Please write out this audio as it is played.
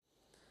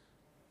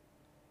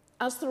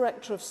As the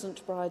rector of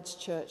St Bride's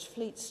Church,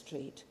 Fleet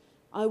Street,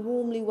 I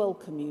warmly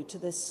welcome you to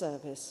this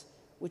service,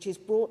 which is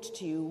brought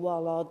to you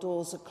while our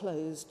doors are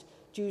closed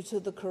due to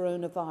the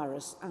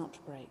coronavirus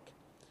outbreak.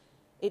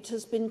 It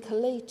has been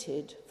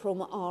collated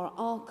from our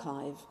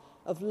archive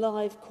of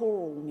live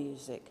choral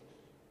music,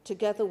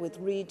 together with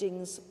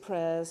readings,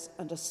 prayers,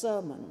 and a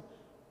sermon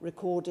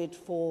recorded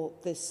for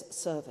this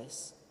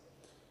service.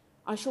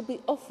 I shall be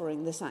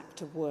offering this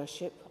act of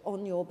worship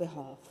on your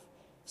behalf,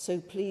 so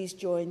please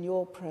join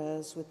your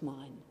prayers with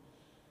mine.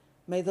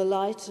 May the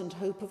light and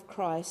hope of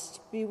Christ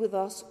be with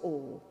us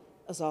all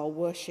as our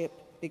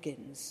worship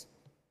begins.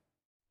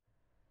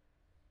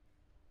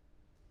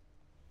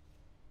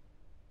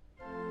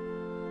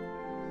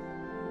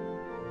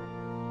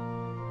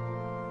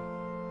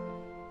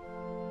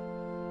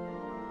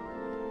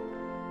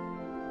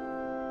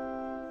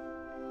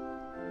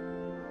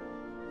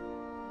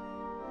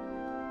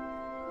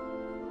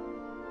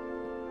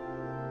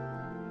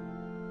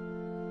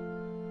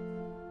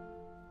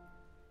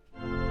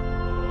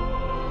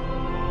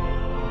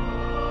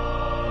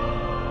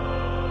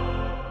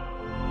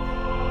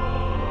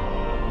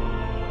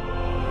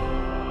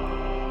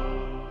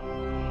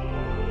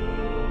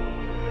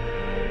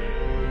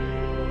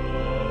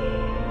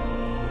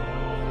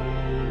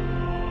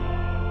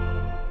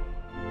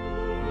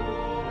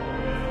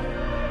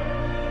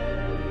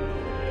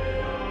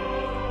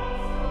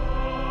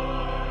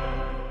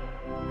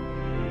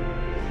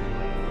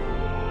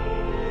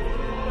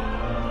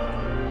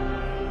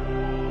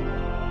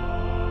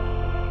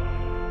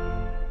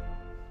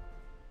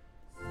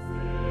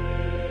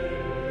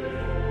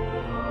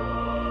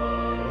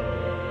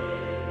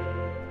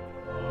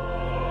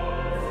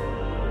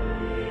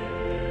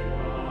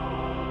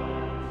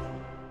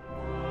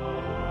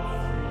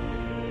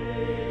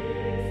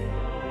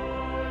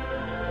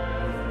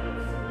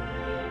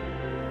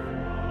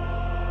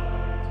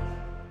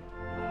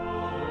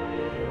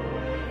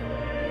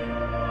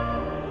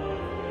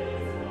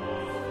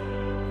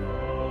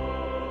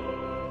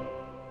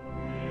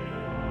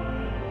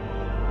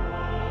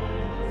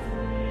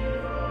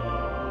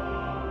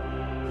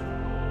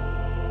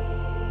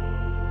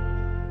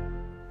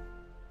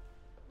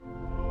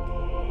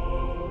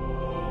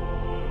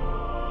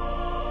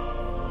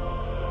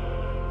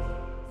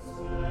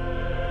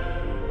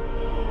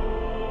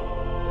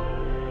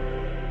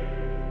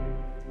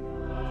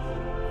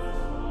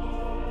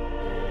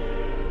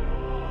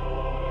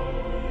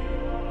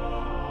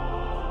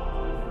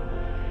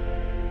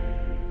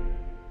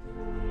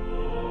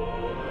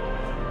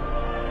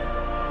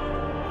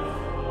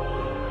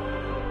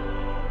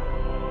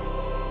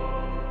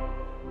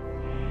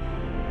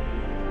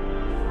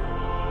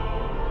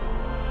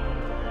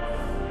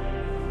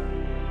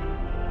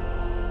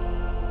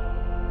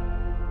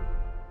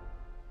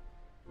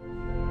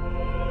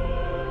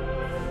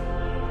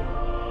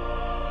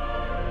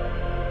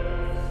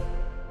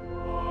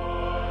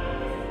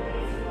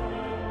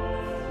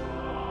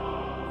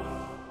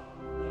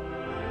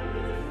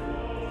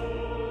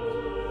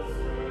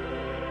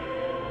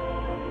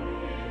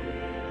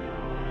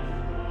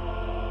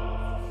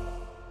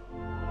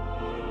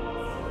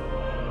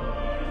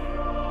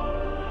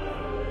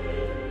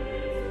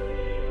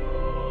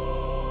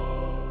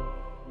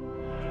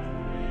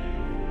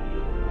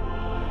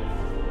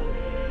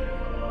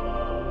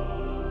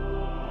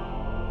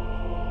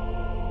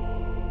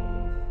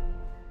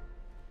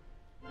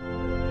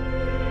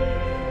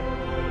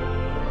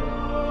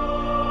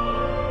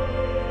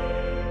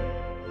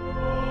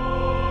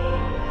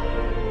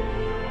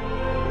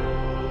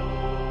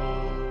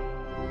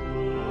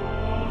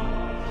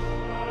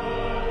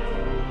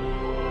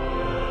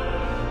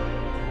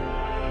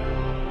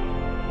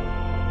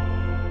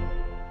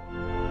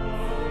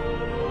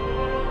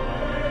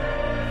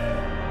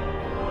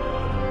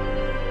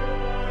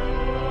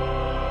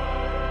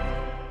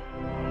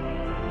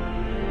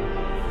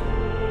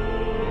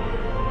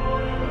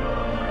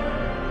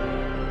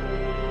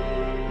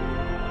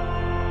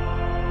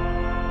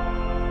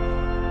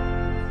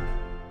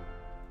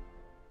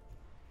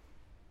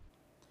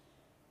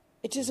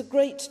 It is a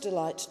great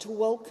delight to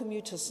welcome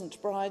you to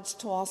St Bride's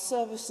to our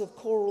service of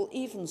choral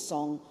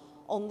evensong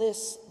on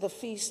this, the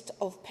Feast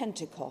of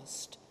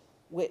Pentecost,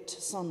 Whit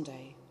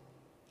Sunday.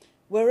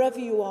 Wherever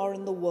you are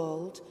in the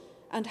world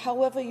and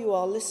however you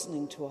are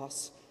listening to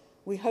us,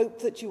 we hope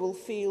that you will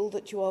feel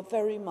that you are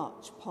very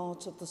much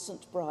part of the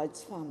St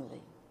Bride's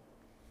family.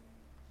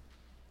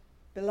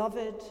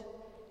 Beloved,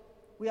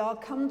 we are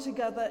come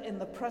together in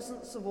the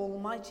presence of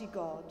Almighty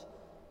God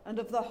and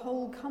of the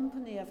whole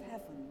company of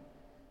heaven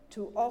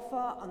to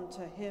offer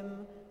unto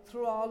him,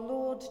 through our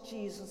Lord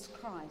Jesus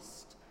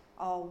Christ,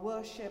 our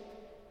worship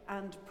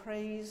and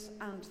praise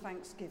and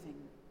thanksgiving,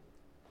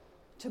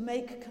 to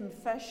make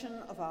confession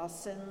of our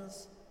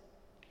sins,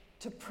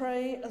 to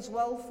pray as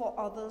well for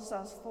others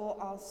as for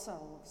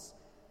ourselves,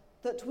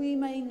 that we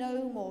may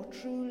know more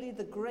truly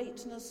the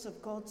greatness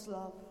of God's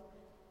love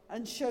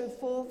and show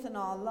forth in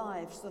our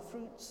lives the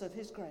fruits of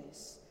his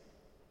grace,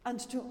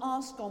 and to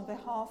ask on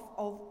behalf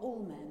of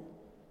all men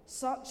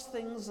such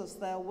things as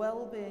their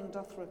well-being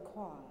doth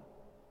require,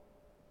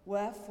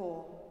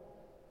 Wherefore,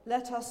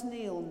 let us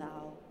kneel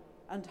now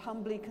and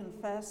humbly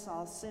confess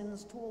our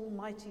sins to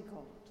Almighty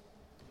God.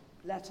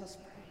 Let us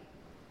pray.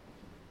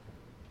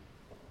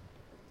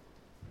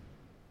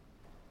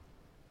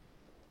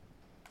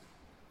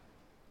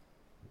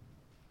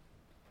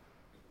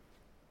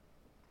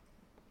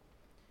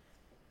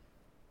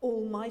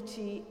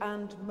 Almighty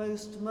and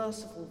most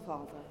merciful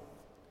Father,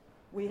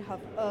 we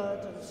have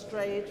erred and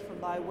strayed from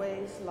thy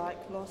ways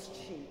like lost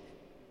sheep.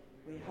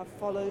 We have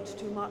followed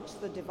too much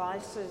the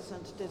devices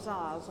and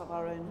desires of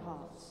our own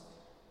hearts.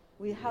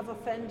 We have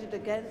offended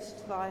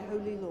against thy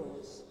holy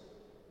laws.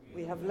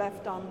 We have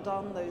left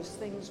undone those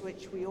things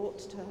which we ought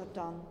to have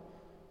done,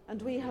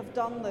 and we have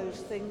done those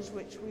things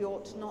which we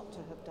ought not to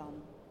have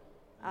done,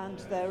 and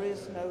there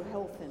is no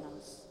health in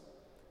us.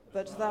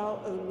 But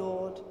thou, O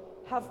Lord,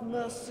 have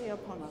mercy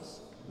upon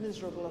us,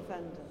 miserable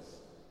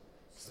offenders.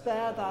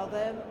 Spare thou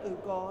them, O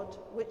God,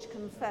 which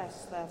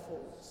confess their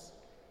faults.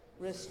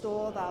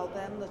 Restore thou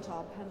them that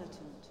are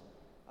penitent,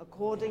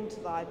 according to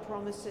thy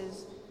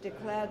promises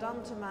declared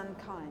unto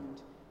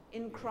mankind,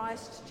 in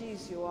Christ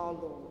Jesus our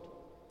Lord.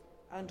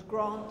 And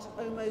grant,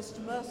 O most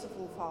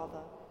merciful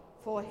Father,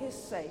 for his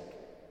sake,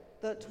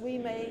 that we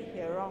may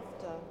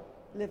hereafter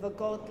live a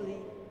godly,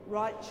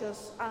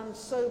 righteous, and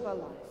sober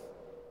life,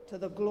 to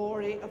the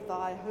glory of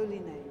thy holy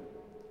name.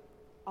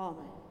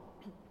 Amen.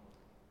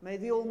 May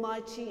the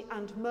Almighty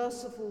and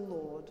merciful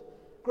Lord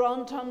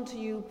grant unto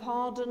you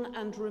pardon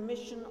and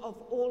remission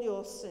of all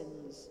your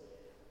sins,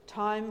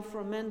 time for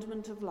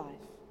amendment of life,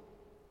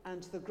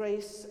 and the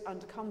grace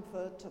and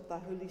comfort of the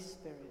Holy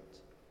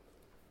Spirit.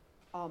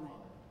 Amen.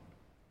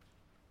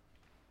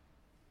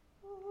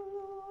 O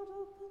Lord,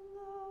 open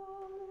thou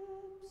our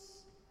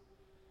lips.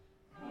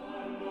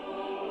 And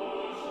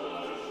our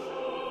shall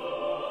show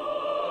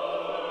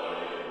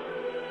thy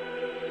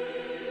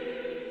praise.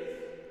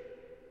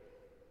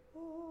 O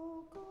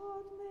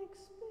God, make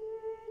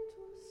speed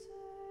to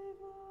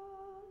save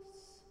us.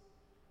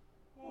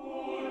 O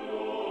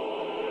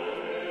Lord,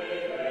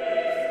 make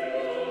haste to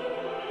help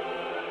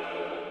us.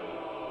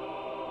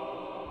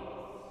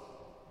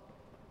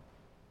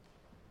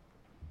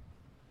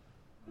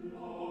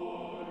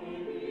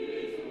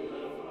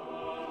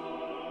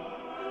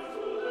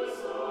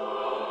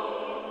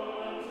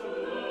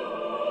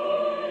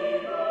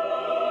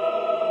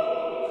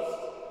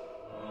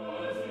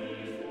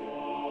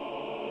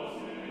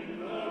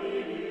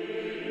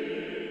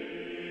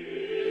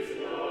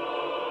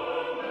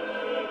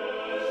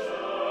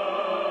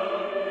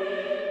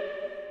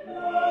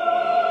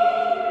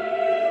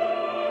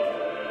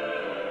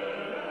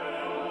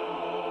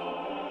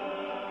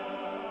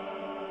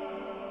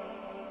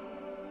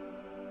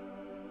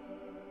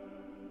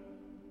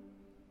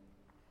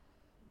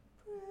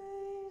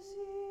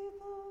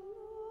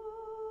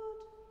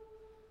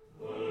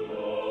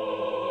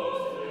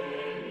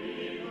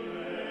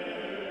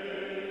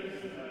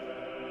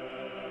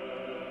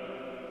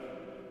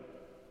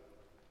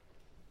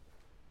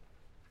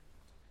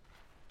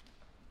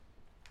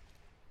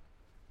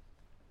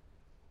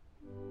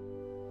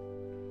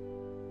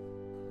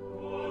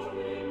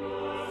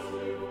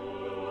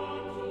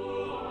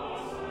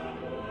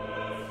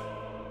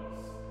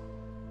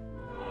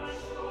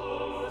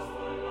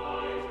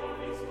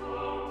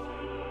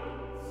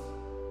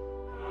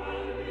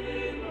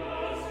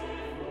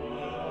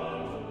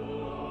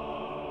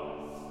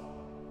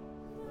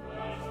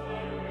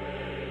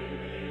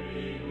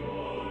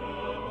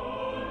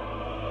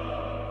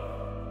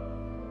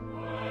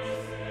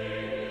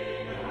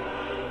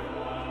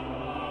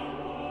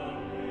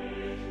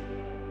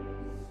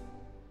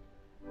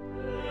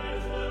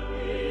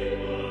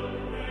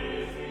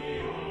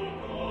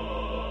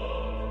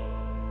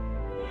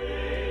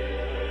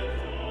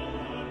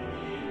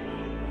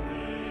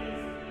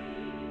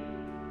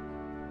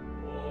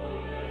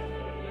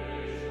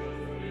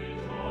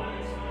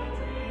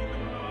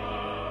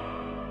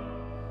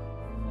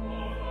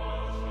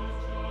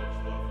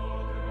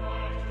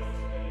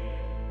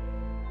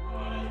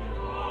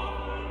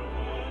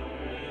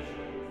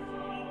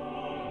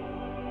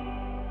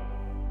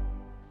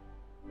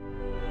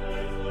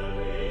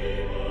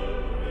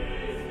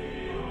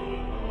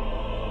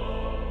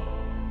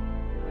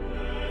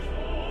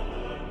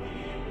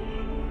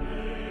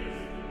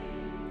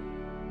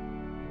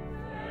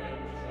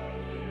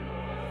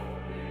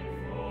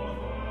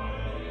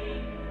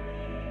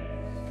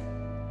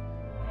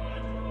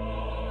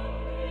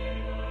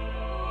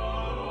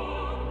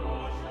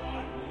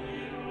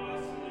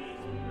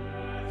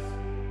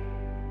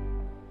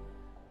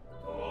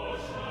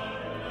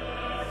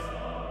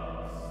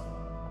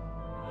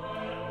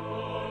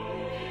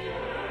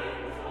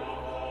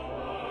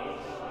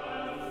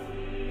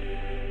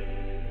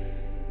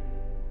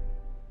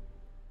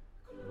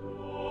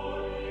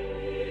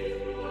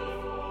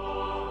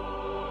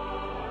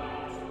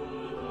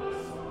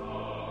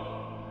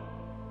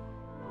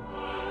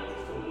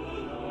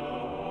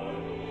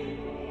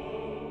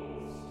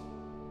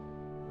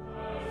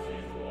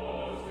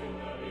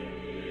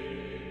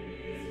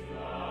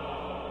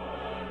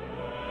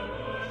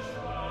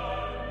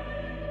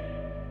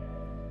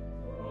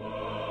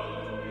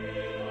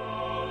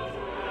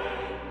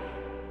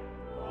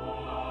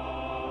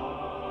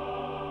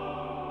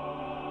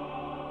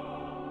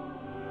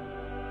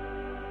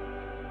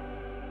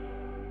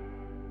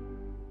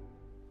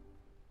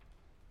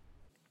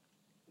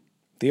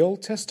 The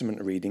Old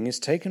Testament reading is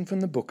taken from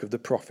the book of the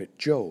prophet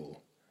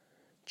Joel,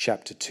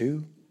 chapter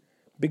 2,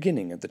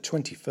 beginning at the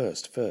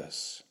 21st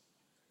verse.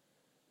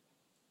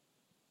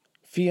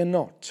 Fear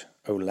not,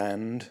 O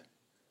land.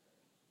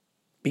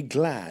 Be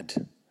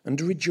glad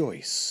and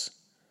rejoice,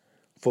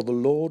 for the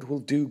Lord will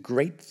do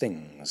great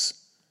things.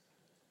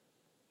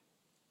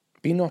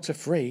 Be not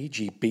afraid,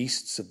 ye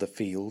beasts of the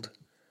field,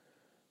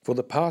 for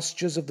the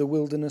pastures of the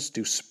wilderness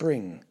do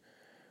spring,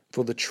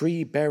 for the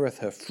tree beareth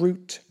her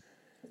fruit,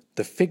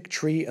 the fig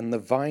tree and the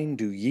vine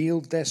do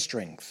yield their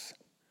strength.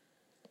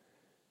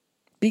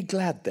 Be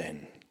glad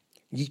then,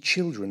 ye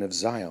children of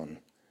Zion,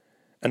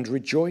 and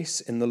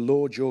rejoice in the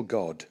Lord your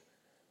God.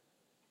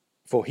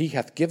 For he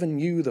hath given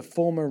you the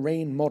former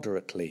rain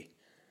moderately,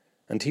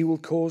 and he will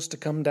cause to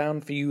come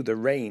down for you the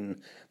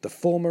rain, the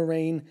former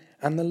rain,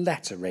 and the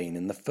latter rain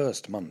in the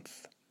first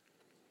month.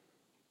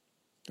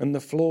 And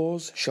the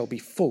floors shall be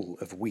full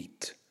of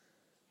wheat,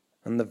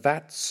 and the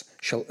vats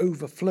shall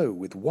overflow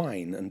with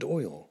wine and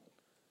oil.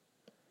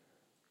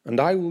 And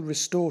I will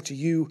restore to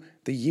you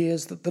the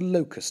years that the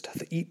locust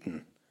hath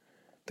eaten,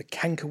 the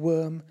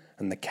cankerworm,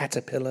 and the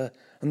caterpillar,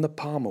 and the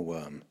palmer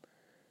worm,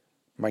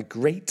 my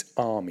great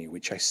army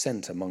which I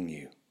sent among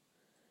you.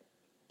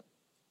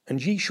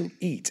 And ye shall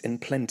eat in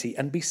plenty,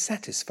 and be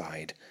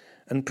satisfied,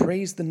 and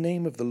praise the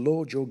name of the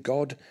Lord your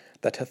God,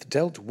 that hath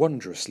dealt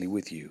wondrously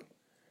with you.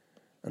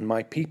 And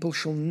my people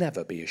shall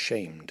never be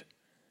ashamed.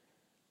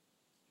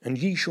 And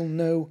ye shall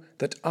know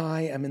that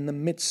I am in the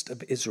midst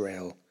of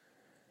Israel,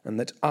 and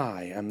that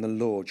I am the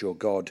Lord your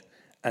God,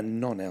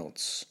 and none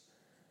else,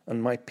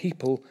 and my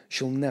people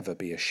shall never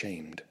be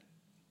ashamed.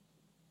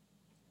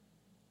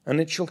 And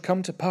it shall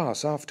come to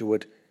pass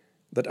afterward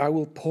that I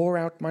will pour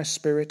out my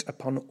spirit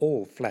upon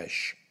all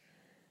flesh,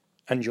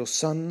 and your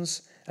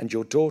sons and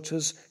your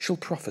daughters shall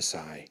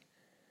prophesy,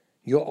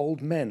 your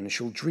old men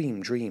shall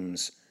dream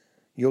dreams,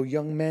 your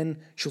young men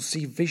shall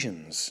see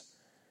visions,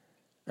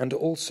 and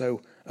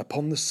also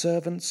upon the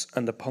servants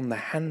and upon the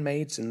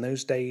handmaids in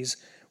those days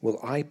will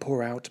I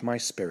pour out my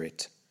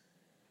spirit.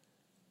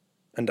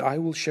 And I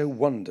will show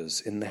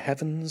wonders in the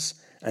heavens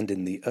and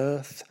in the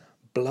earth,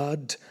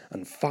 blood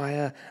and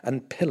fire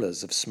and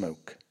pillars of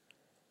smoke.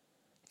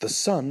 The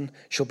sun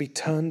shall be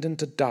turned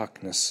into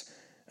darkness,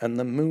 and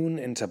the moon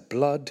into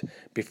blood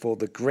before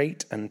the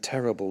great and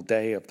terrible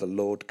day of the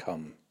Lord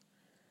come.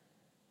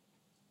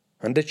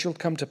 And it shall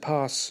come to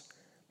pass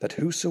that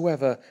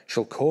whosoever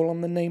shall call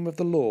on the name of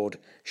the Lord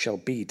shall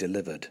be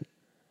delivered.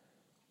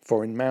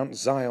 For in Mount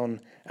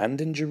Zion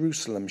and in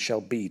Jerusalem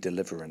shall be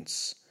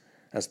deliverance,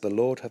 as the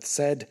Lord hath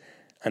said,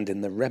 and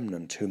in the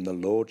remnant whom the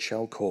Lord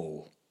shall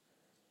call.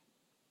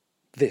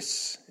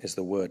 This is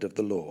the word of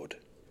the Lord.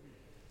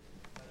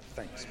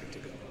 Thanks be to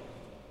God.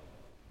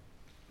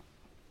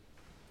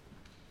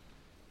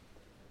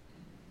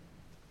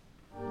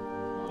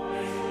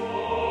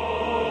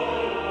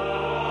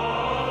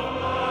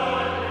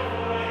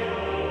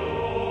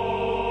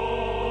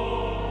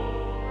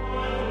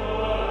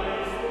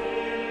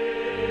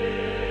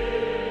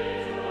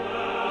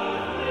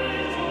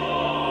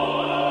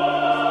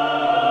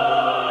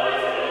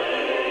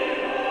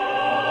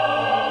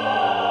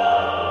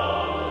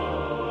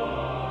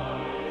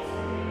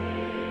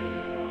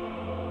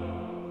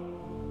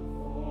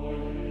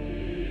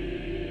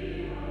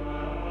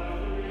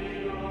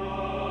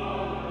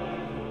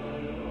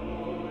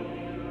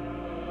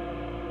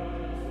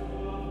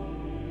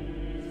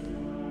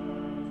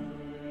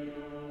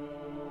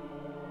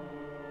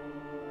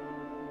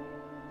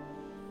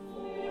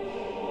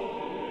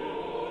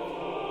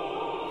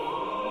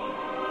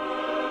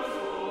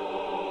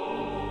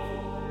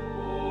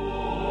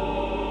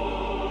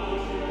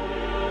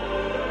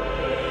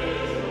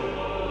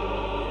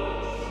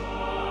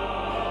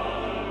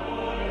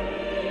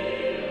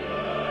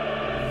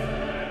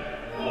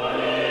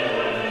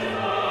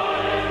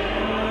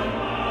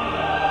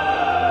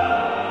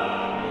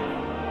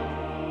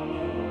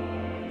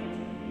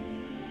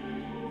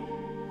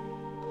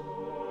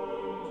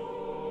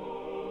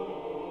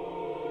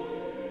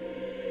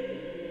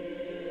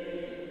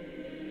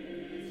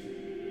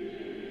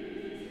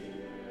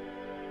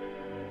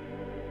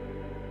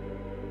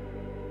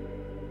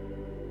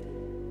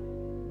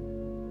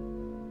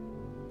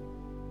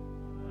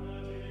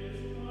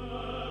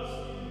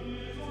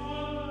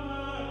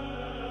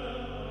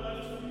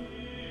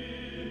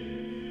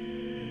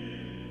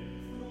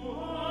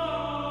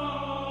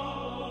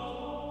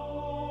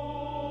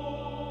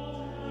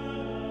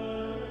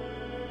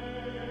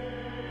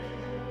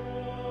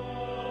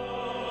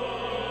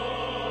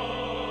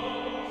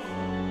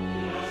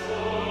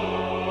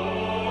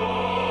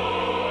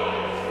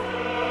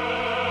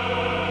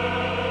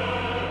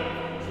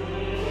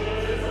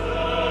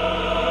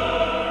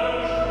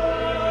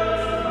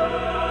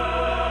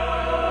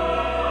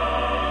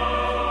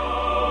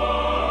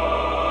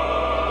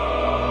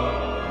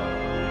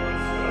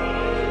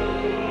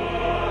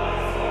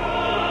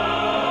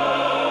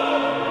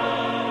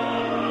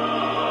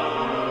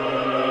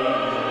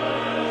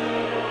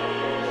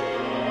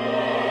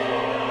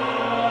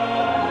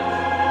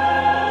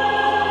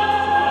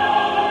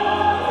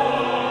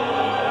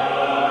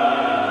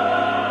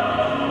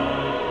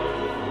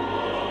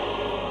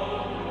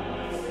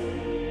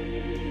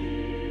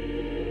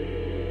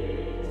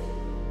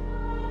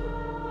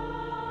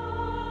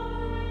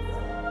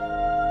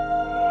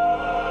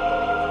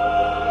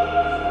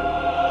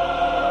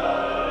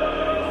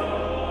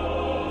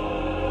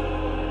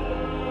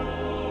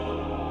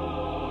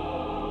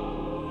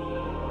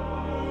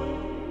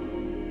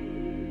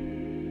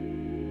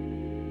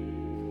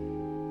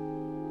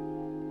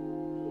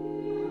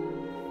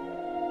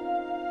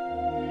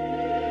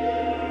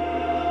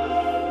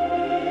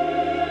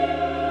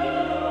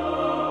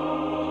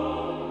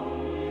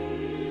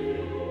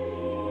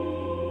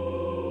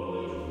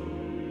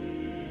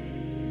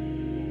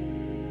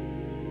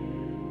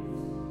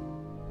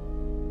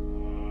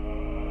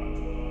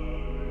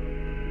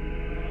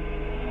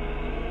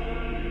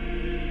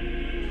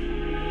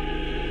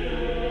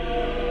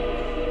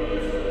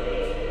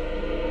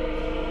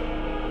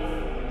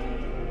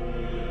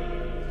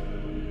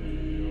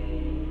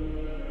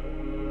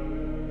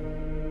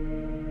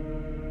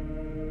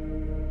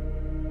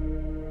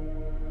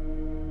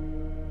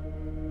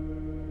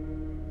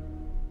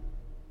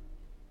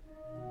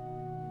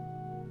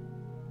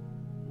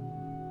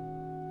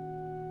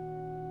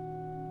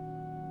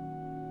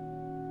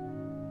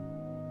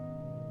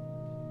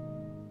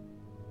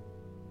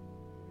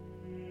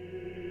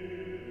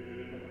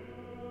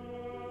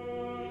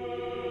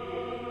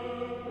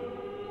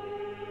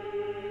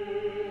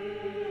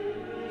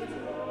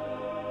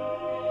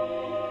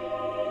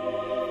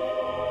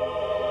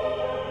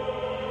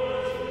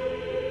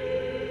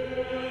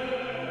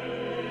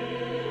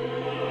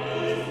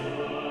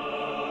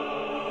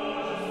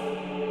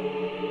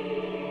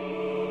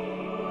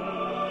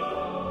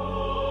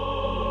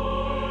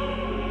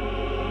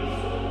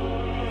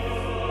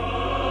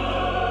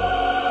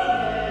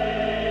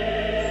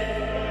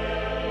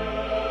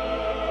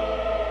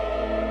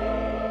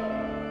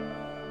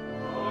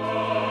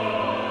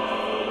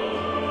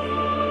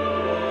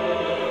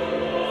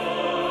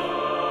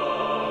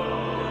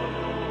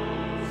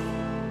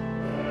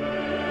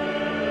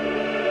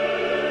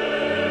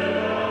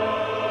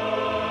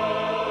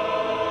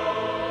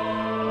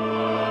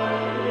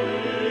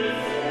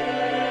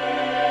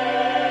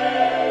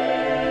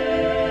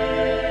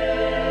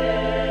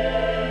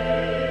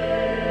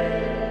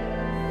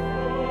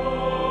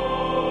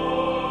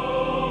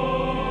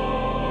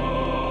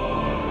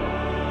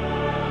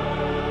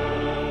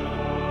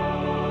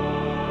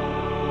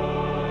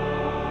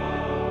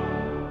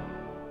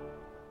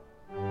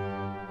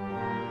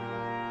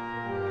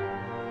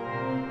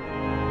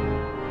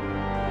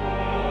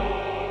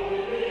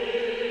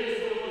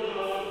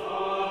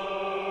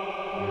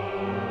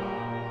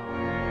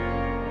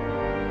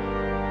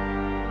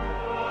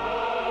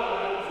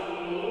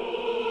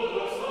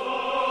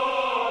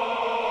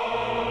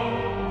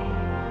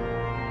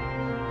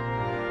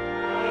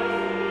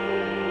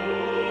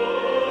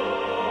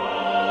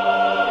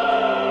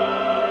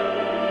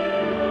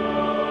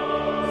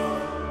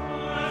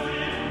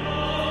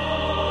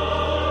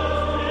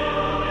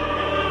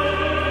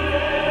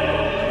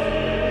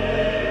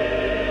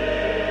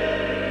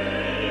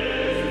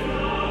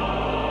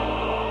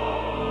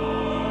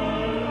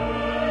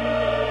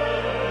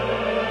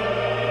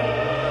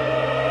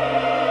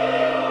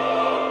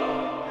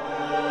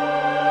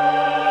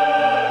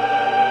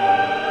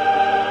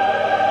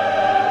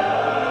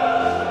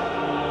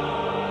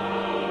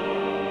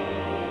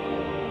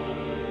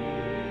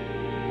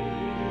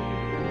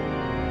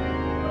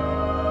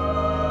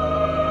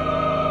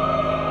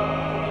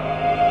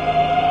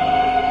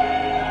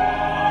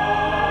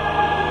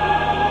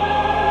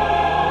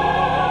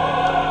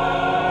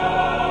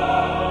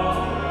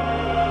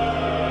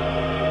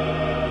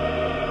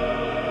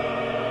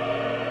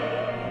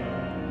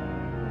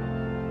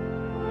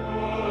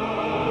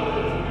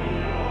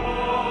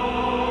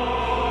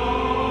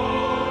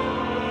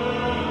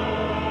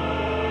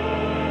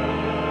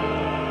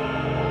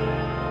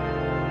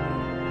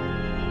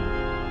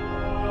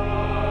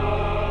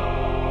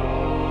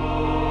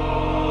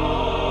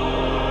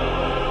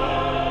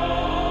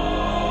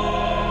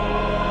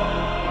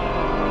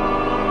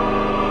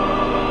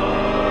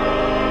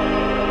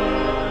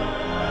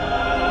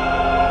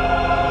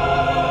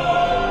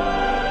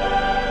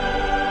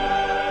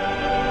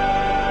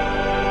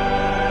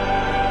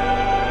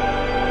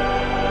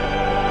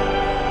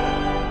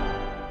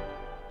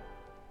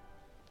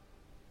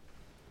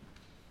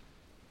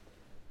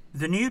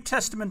 The New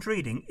Testament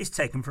reading is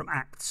taken from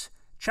Acts,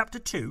 chapter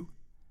 2,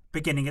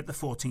 beginning at the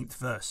 14th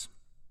verse.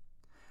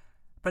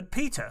 But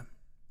Peter,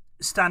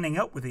 standing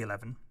up with the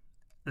 11,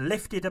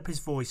 lifted up his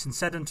voice and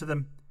said unto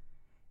them,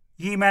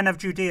 Ye men of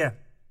Judea,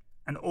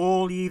 and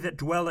all ye that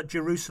dwell at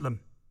Jerusalem,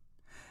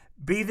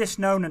 be this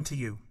known unto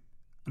you,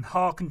 and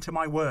hearken to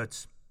my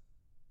words.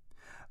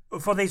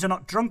 For these are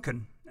not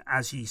drunken,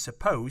 as ye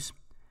suppose,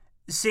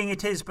 seeing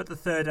it is but the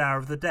 3rd hour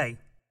of the day.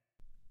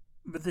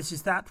 But this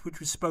is that which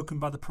was spoken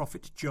by the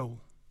prophet Joel.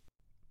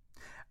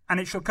 And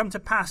it shall come to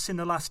pass in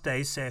the last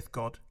days, saith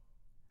God,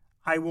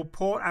 I will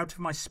pour out of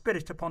my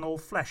spirit upon all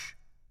flesh,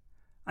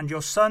 and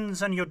your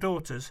sons and your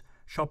daughters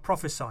shall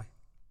prophesy,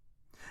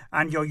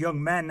 and your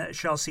young men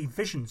shall see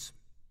visions,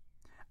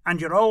 and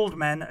your old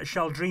men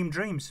shall dream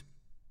dreams.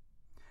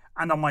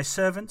 And on my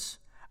servants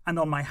and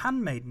on my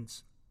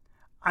handmaidens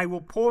I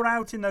will pour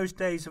out in those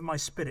days of my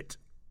spirit,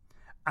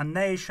 and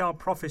they shall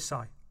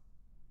prophesy.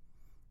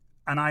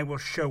 And I will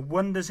show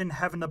wonders in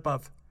heaven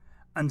above,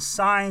 and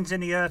signs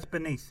in the earth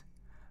beneath,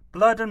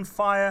 blood and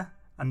fire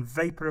and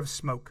vapour of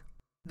smoke.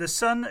 The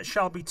sun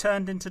shall be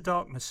turned into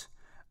darkness,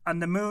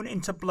 and the moon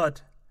into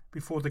blood,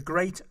 before the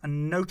great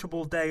and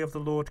notable day of the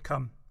Lord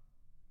come.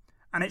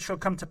 And it shall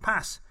come to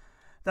pass,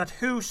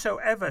 that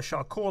whosoever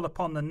shall call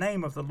upon the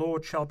name of the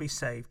Lord shall be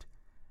saved.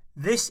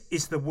 This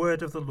is the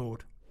word of the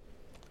Lord.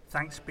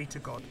 Thanks be to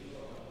God.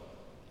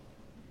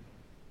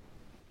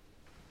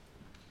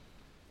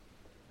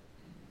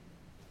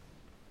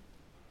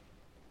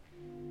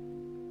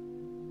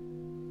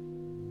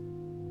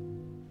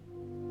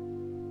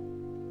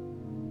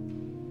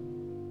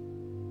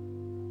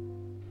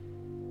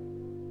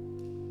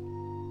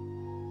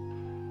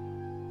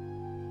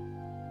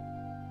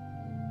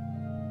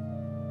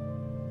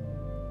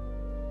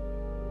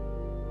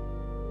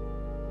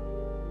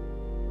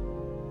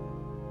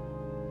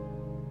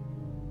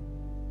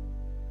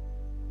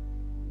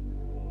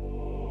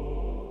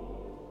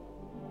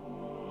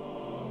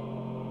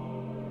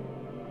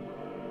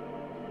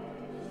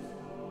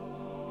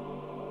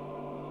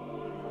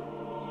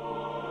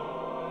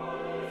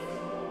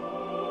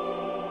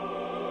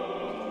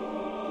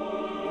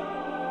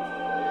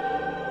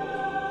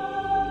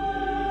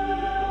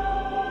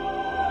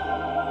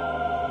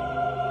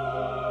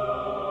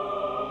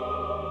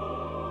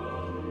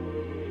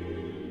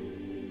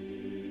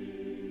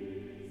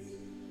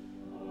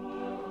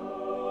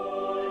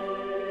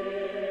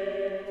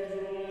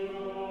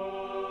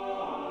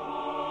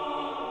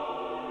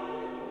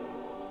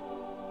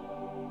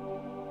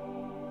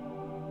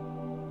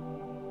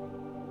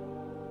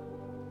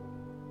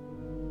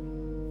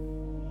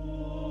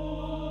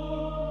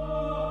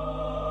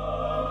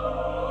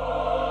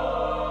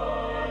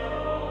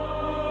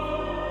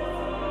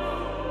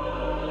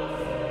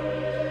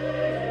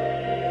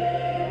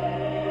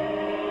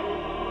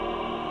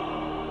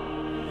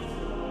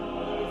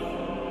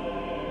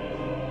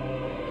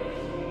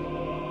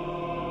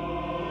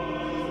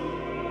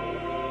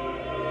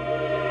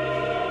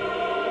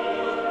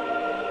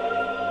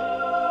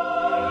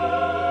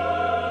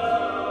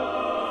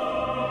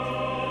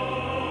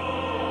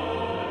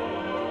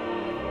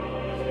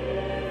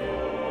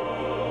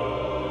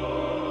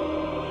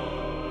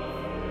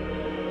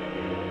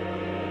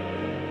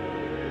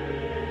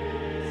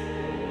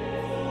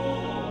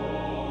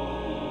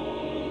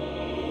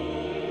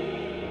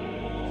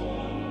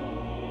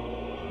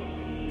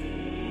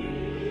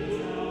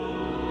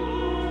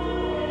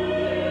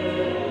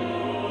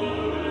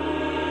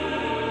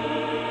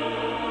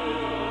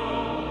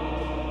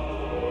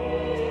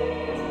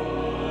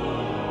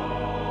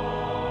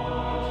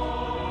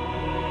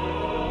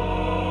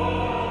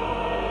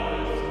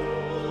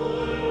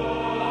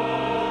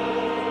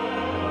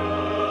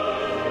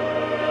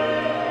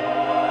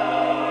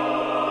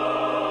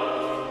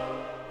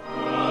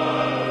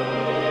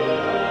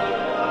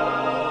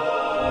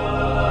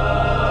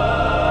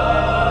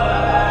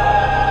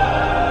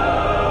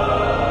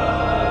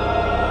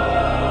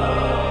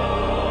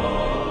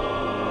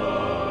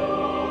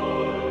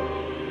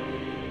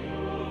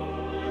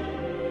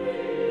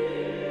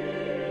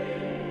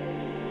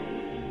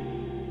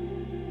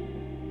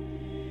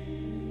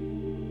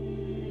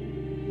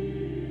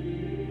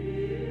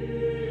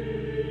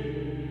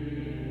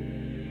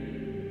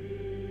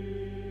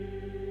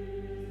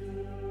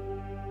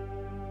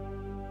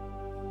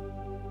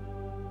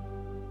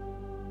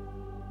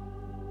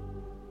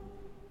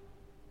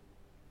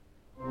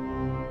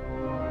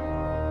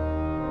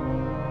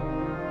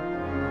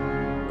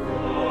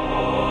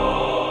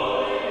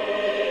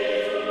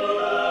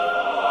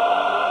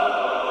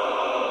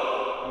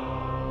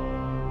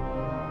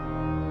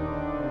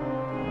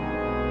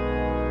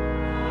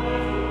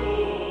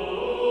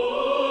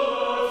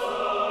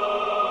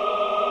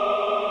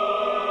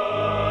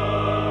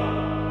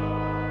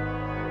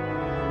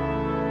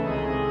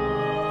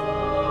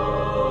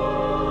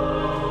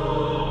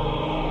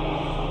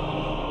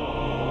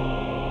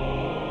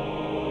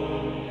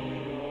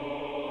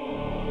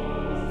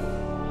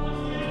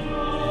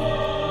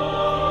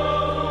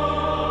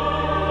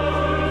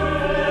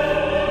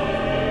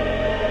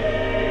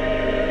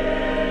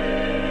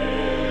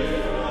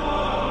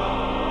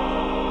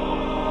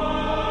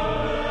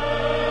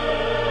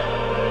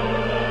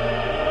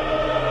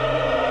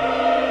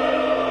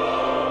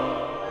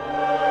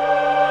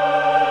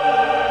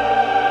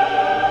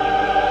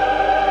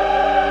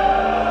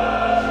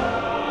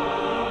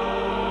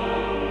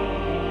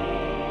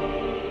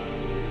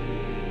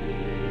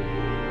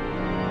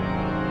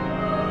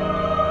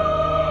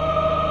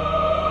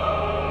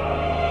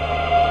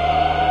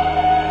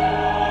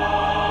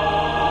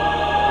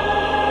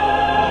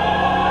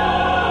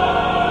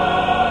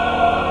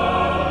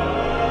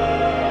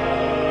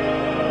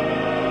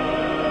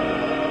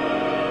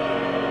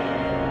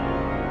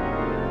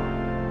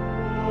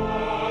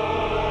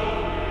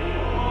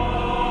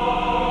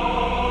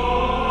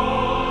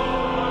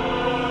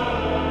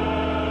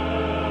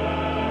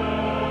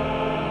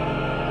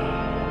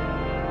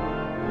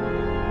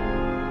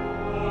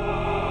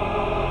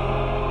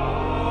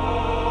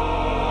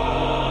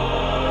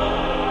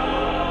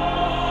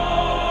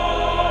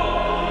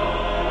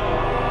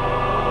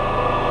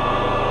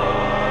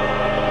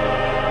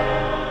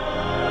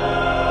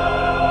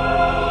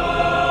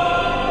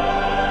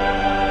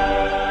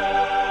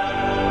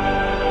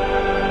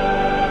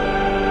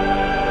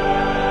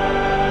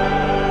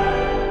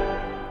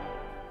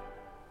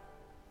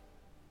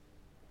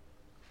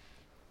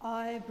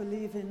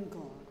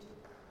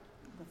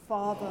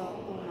 Father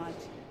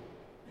Almighty,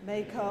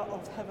 maker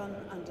of heaven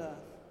and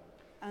earth,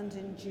 and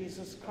in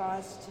Jesus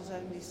Christ, his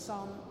only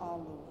Son, our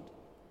Lord,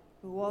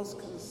 who was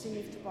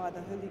conceived by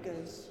the Holy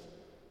Ghost,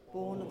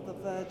 born of the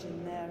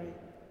Virgin Mary,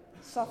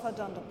 suffered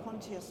under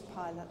Pontius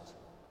Pilate,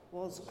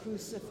 was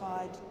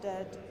crucified,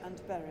 dead,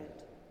 and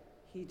buried.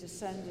 He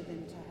descended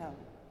into hell.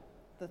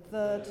 The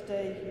third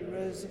day he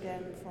rose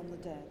again from the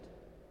dead.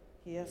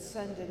 He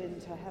ascended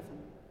into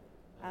heaven,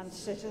 and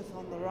sitteth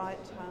on the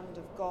right hand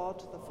of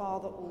God the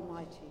Father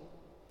Almighty.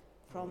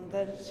 From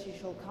thence he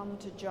shall come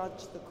to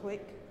judge the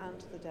quick and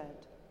the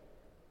dead.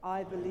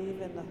 I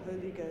believe in the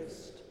Holy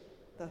Ghost,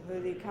 the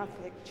Holy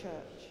Catholic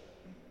Church,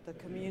 the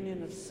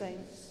communion of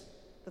saints,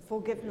 the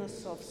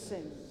forgiveness of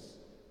sins,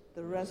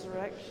 the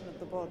resurrection of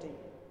the body,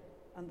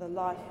 and the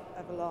life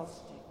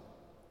everlasting.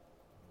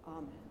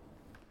 Amen.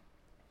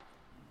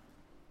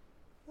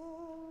 The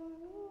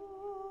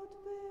Lord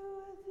be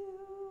with you.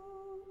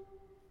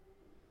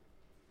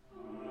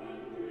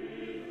 And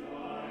with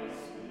thy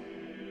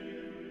spirit.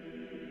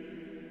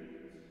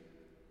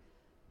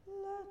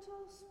 Let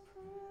us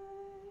pray.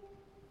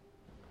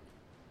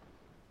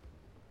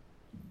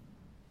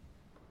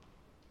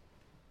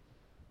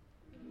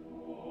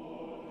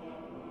 Lord,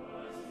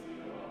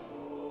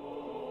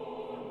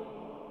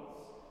 have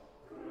mercy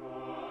upon us.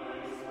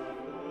 Christ,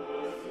 have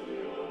mercy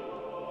upon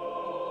us.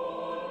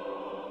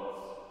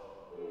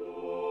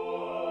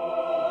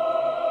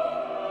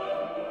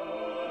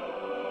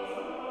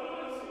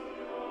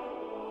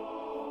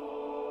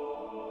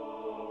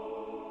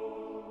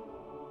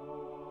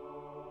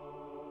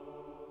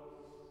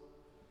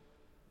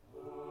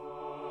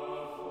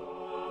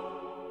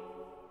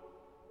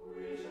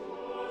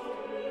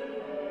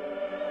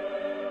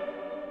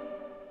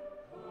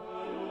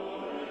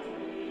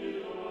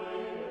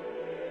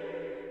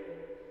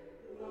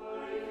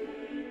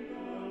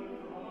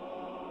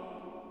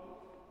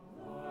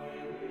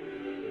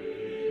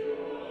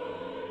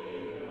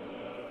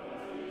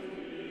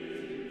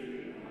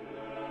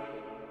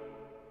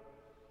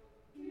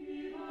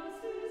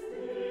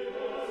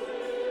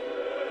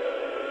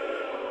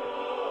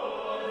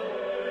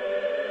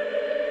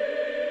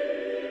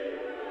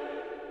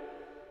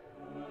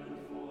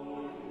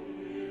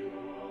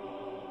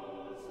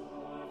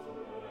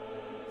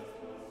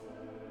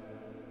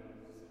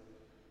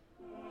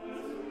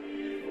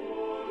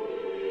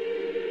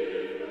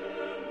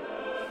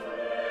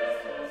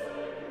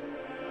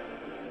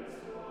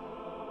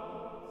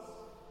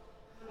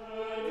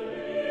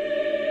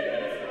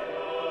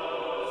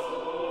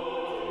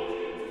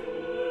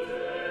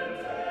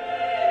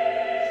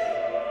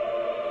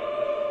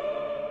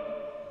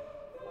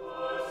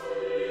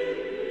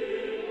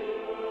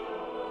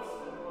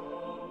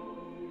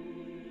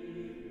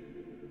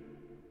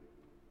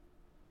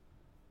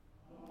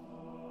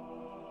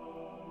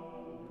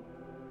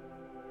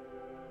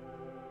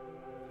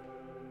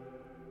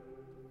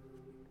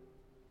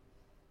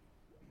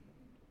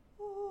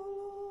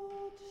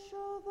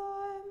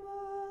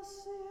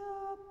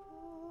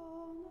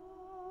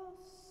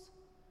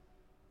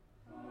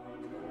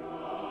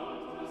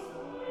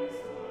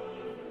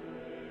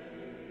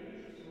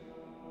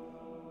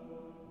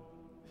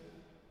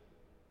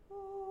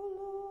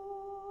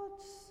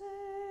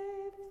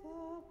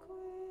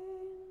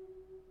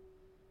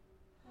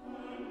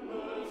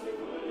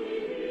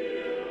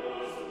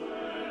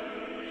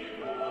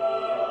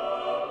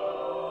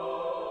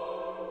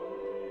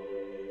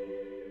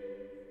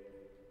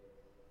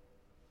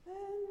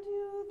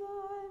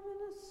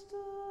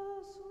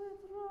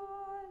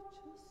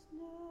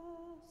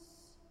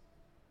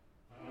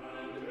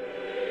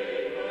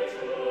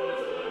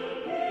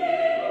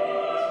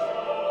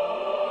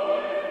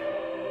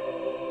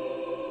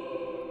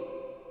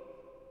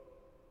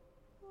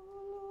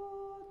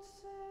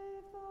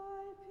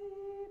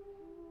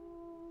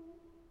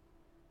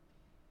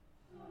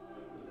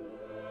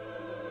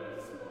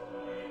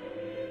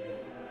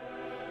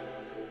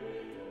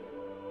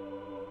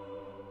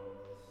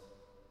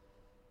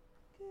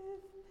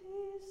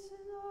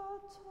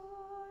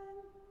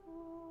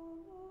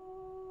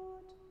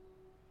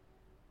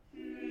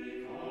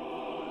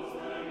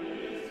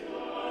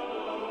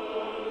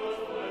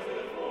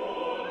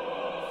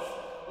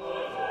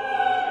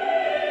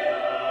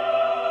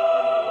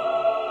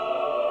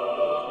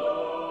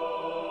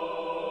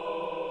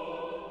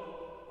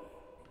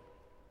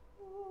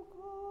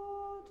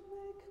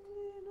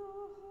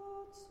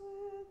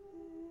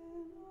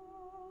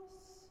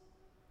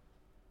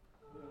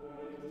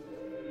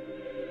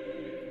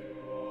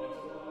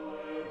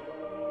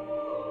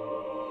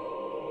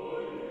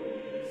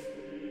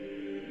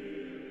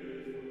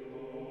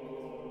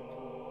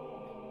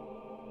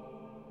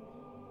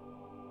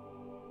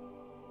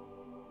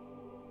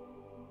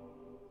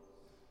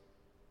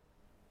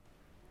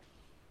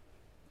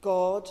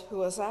 God,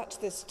 who as at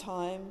this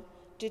time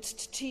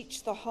didst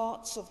teach the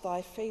hearts of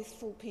thy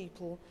faithful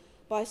people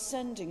by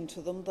sending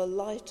to them the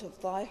light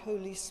of thy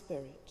Holy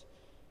Spirit,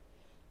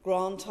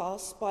 grant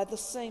us by the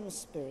same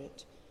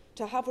Spirit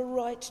to have a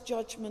right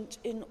judgment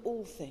in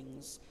all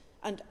things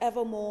and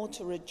evermore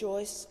to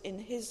rejoice in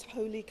his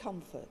holy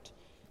comfort,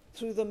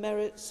 through the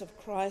merits of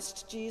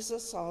Christ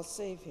Jesus our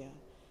Saviour,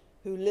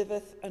 who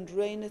liveth and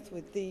reigneth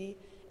with thee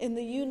in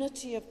the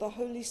unity of the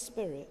Holy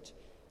Spirit,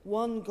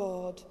 one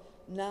God,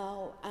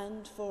 now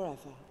and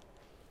forever.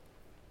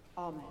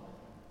 Amen.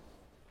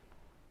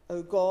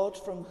 O God,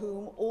 from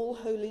whom all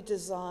holy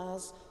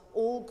desires,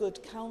 all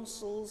good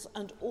counsels,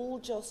 and all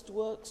just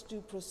works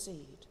do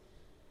proceed,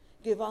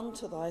 give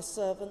unto thy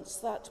servants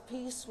that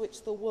peace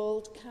which the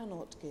world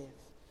cannot give,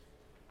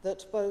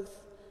 that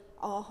both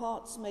our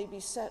hearts may be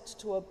set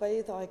to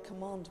obey thy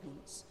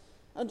commandments,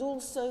 and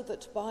also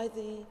that by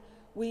thee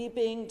we,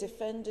 being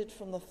defended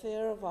from the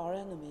fear of our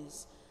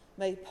enemies,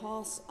 may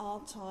pass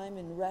our time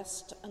in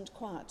rest and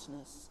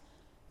quietness,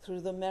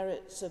 through the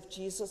merits of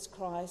Jesus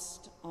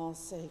Christ our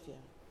Saviour.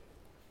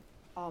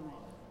 Amen.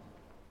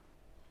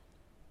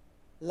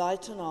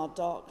 Lighten our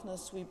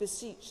darkness, we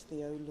beseech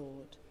thee, O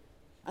Lord,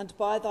 and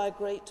by thy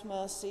great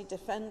mercy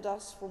defend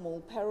us from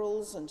all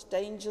perils and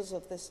dangers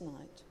of this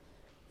night,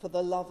 for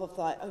the love of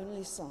thy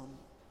only Son,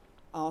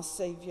 our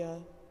Saviour,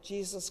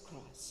 Jesus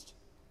Christ.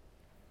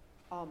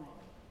 Amen.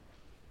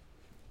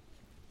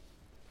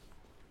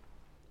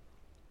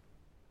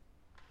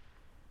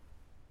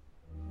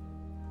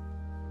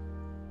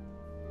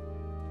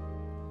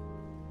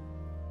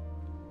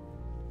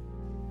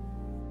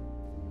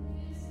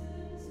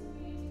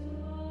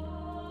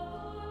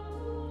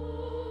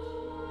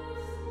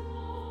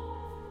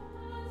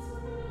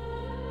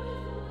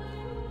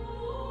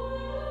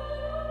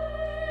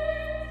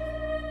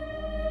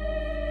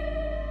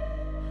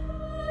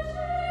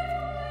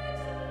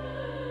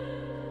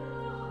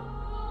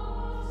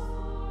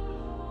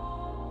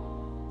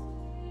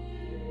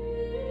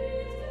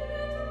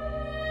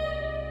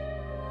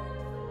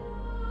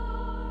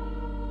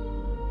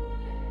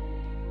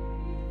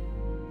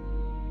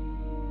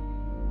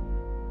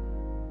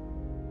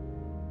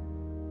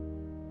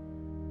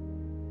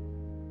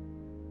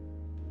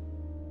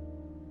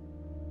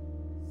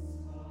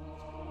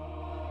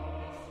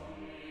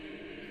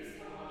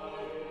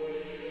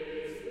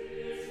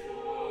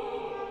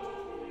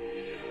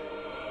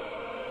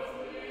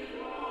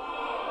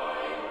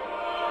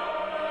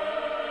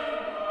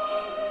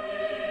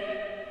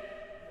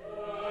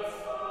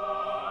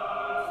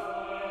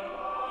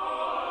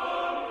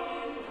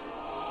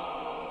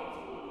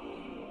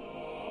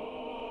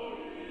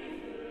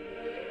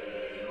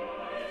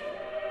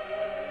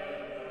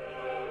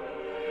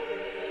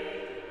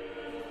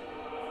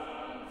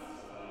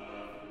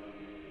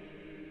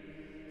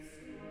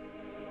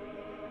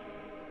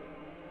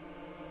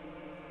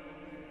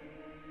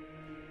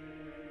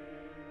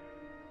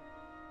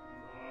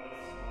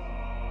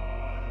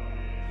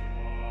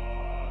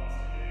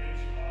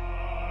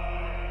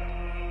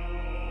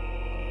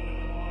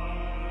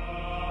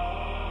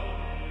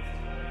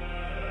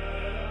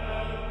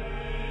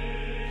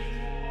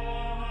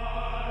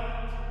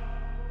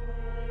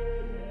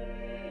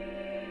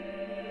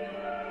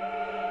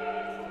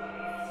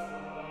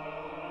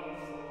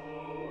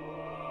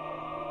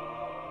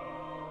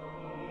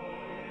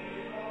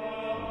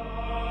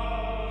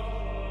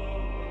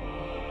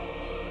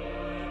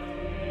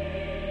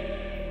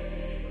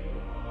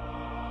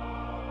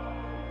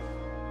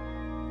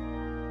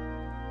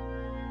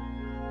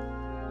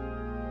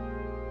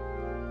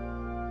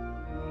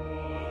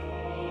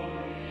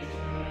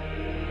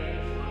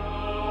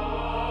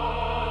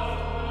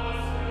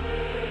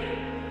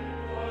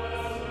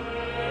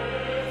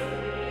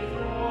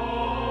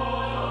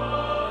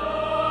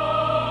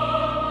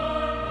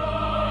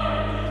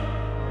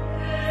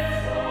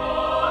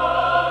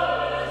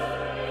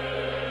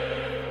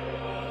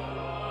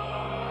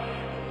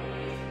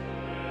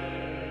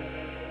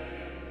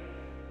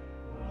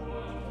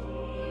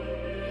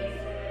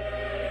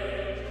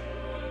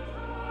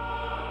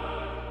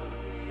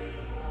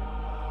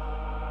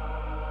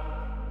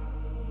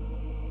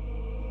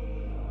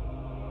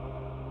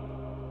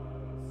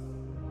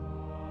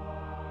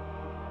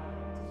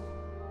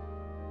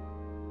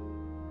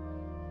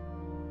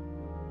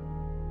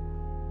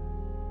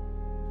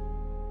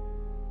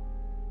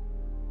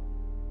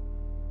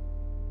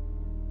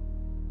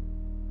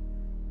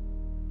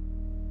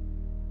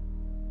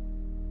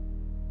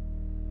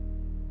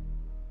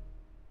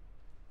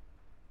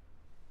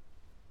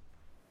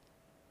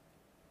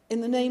 In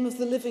the name of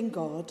the living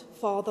God,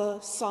 Father,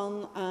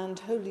 Son, and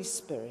Holy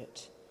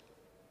Spirit.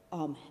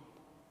 Amen.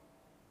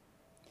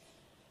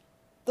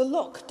 The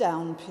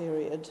lockdown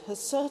period has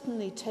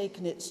certainly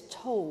taken its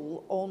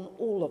toll on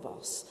all of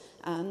us,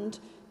 and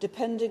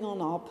depending on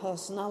our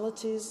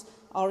personalities,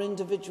 our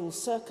individual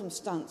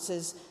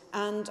circumstances,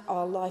 and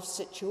our life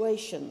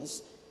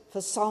situations,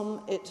 for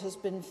some it has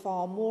been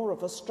far more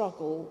of a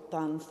struggle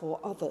than for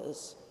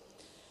others.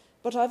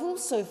 But I've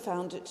also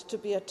found it to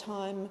be a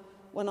time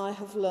when I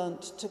have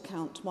learnt to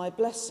count my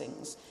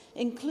blessings,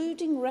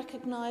 including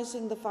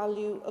recognising the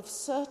value of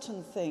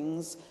certain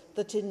things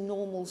that in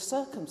normal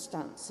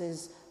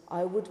circumstances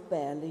I would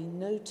barely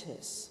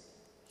notice.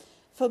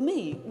 For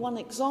me, one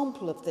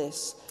example of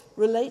this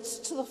relates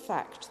to the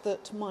fact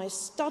that my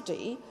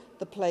study,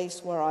 the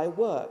place where I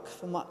work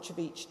for much of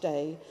each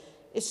day,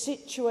 is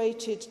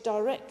situated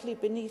directly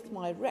beneath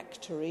my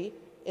rectory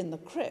in the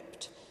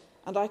crypt,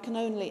 and I can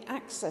only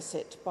access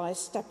it by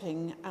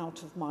stepping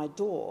out of my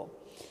door.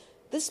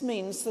 This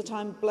means that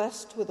I'm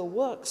blessed with a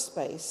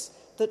workspace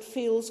that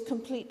feels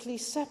completely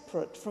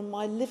separate from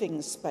my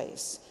living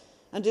space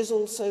and is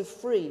also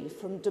free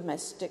from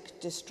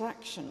domestic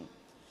distraction.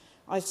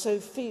 I so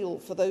feel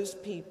for those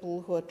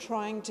people who are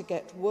trying to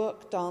get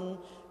work done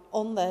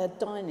on their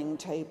dining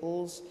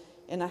tables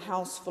in a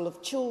house full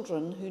of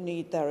children who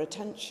need their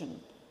attention.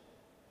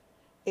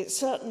 It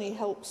certainly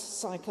helps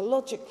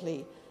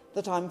psychologically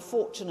that I'm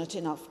fortunate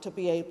enough to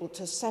be able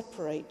to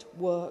separate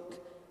work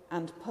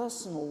and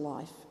personal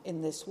life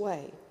in this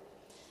way.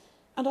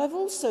 And I've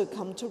also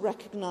come to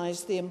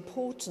recognise the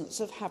importance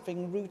of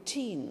having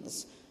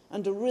routines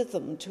and a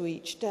rhythm to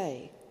each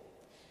day.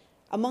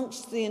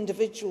 Amongst the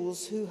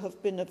individuals who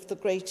have been of the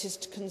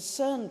greatest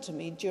concern to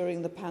me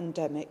during the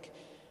pandemic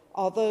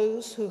are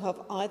those who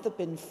have either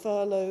been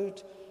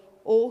furloughed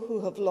or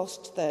who have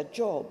lost their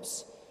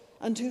jobs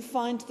and who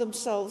find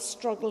themselves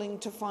struggling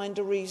to find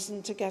a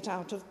reason to get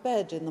out of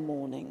bed in the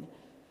morning,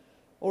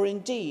 or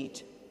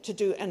indeed to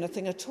do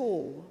anything at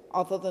all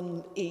other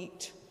than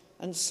eat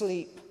and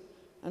sleep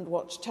and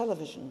watch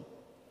television.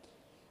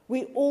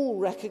 We all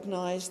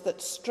recognise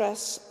that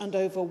stress and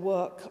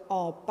overwork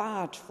are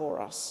bad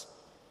for us,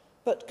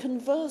 but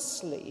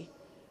conversely,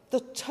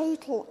 the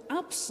total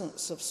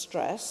absence of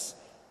stress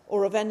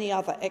or of any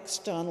other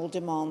external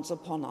demands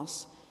upon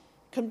us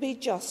can be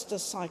just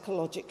as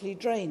psychologically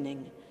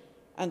draining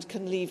and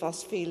can leave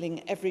us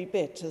feeling every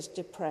bit as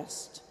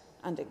depressed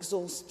and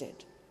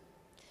exhausted.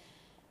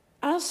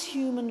 As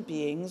human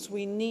beings,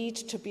 we need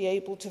to be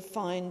able to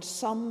find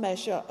some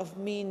measure of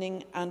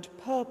meaning and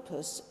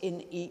purpose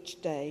in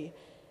each day,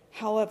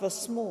 however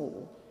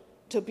small,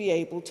 to be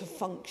able to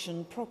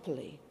function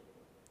properly.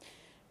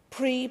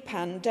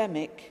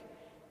 Pre-pandemic,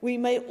 we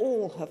may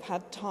all have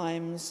had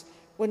times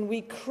when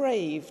we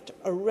craved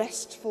a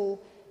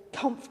restful,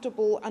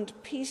 comfortable and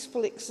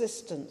peaceful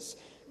existence,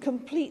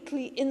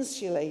 completely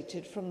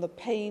insulated from the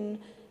pain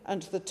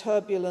and the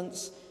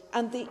turbulence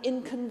and the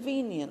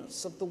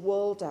inconvenience of the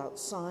world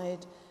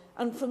outside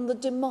and from the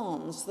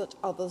demands that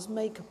others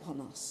make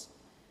upon us.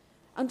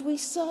 And we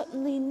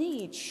certainly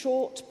need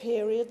short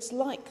periods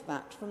like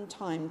that from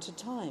time to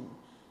time.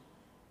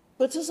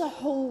 But as a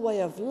whole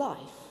way of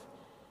life,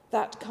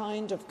 that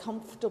kind of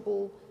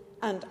comfortable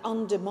and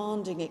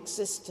undemanding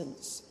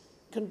existence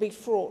can be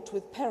fraught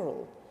with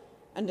peril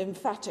and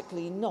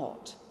emphatically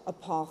not a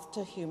path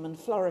to human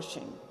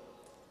flourishing.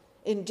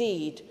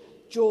 Indeed,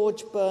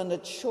 George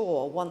Bernard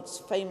Shaw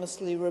once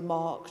famously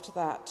remarked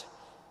that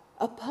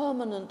a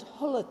permanent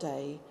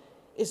holiday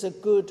is a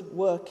good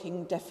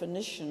working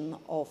definition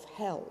of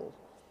hell.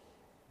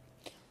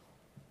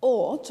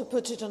 Or, to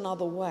put it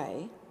another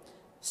way,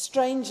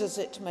 strange as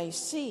it may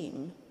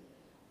seem,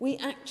 we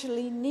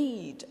actually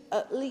need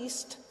at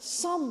least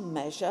some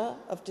measure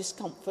of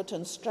discomfort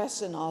and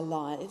stress in our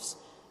lives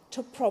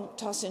to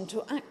prompt us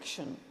into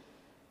action,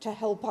 to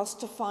help us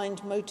to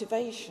find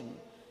motivation,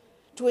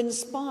 to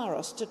inspire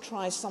us to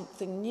try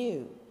something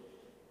new,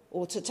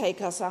 or to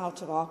take us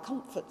out of our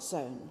comfort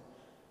zone,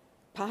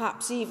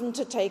 perhaps even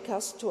to take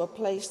us to a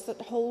place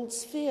that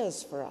holds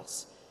fears for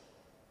us,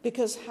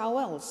 because how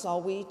else are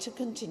we to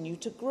continue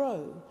to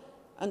grow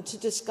and to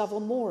discover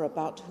more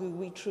about who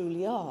we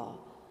truly are,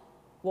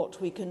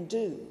 what we can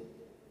do,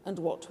 and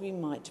what we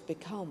might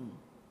become?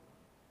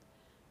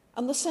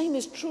 And the same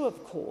is true,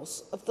 of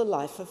course, of the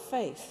life of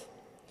faith.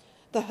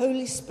 The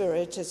Holy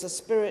Spirit is a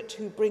spirit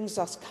who brings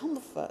us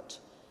comfort,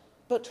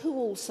 but who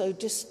also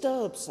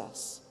disturbs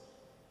us.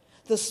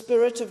 The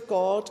Spirit of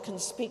God can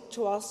speak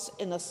to us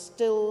in a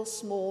still,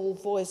 small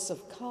voice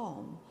of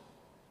calm,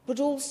 but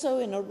also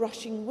in a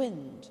rushing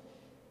wind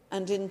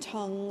and in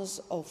tongues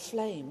of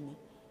flame.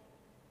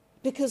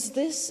 Because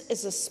this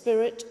is a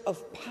spirit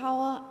of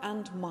power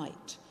and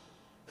might,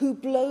 who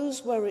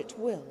blows where it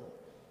will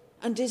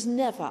and is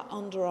never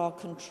under our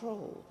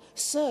control.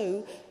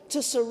 So,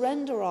 to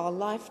surrender our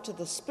life to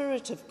the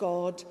Spirit of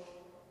God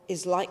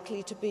is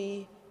likely to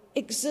be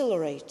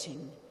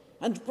exhilarating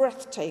and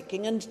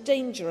breathtaking and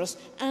dangerous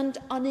and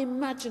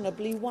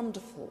unimaginably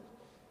wonderful.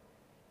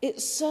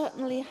 It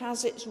certainly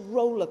has its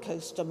roller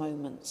coaster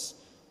moments,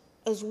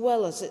 as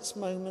well as its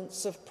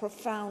moments of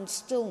profound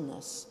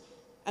stillness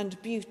and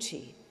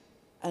beauty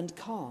and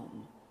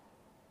calm.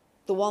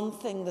 The one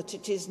thing that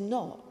it is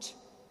not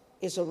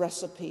is a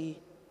recipe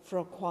for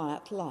a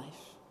quiet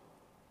life.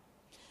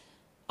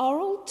 Our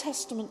Old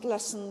Testament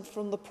lesson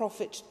from the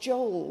prophet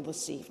Joel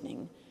this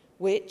evening,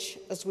 which,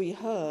 as we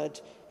heard,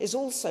 is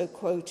also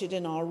quoted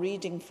in our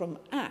reading from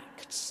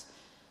Acts,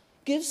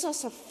 gives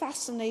us a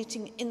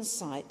fascinating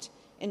insight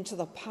into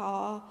the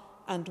power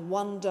and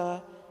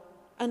wonder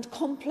and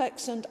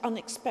complex and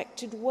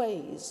unexpected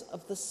ways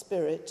of the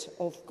Spirit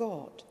of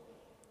God.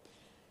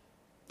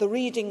 The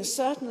reading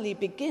certainly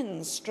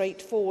begins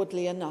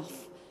straightforwardly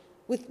enough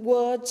with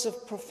words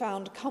of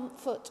profound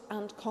comfort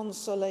and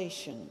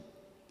consolation.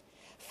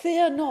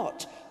 "Fear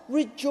not,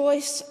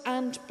 Rejoice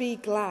and be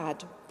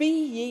glad, be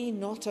ye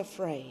not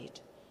afraid.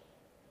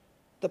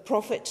 The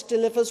prophet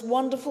delivers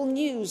wonderful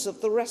news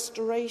of the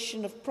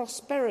restoration of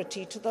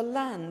prosperity to the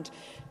land,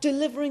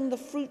 delivering the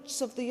fruits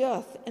of the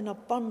earth in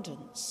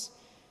abundance.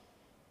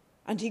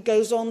 And he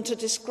goes on to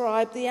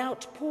describe the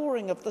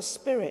outpouring of the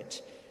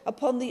Spirit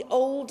upon the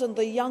old and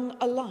the young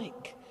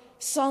alike,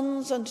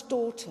 sons and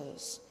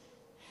daughters.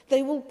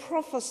 They will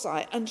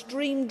prophesy and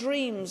dream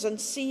dreams and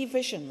see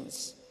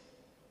visions.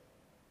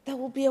 There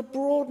will be a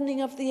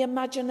broadening of the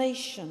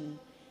imagination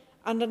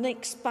and an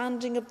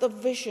expanding of the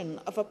vision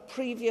of a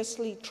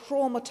previously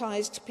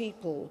traumatized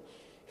people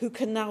who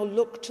can now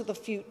look to the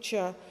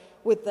future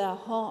with their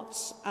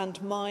hearts and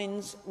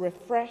minds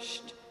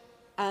refreshed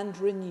and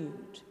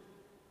renewed.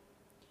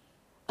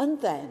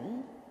 And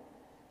then,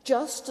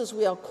 just as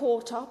we are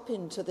caught up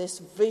into this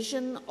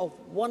vision of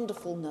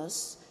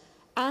wonderfulness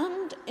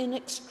and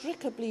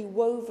inextricably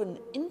woven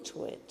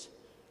into it,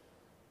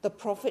 the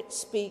prophet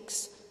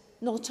speaks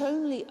not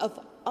only of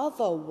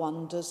other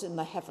wonders in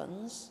the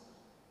heavens,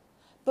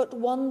 but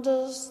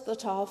wonders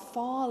that are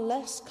far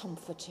less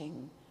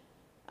comforting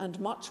and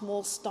much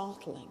more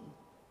startling.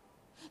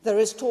 There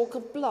is talk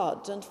of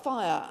blood and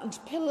fire and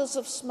pillars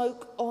of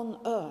smoke on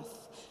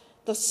earth,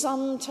 the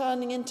sun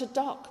turning into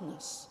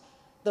darkness,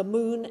 the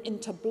moon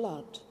into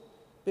blood,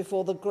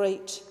 before the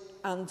great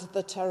and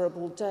the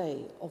terrible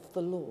day of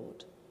the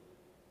Lord.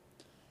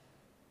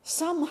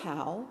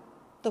 Somehow,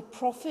 the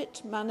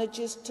prophet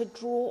manages to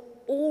draw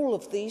all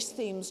of these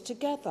themes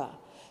together: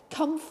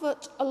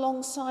 comfort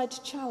alongside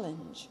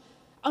challenge,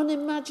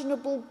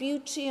 unimaginable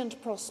beauty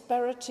and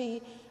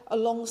prosperity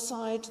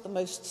alongside the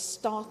most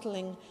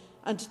startling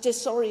and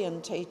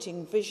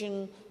disorientating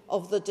vision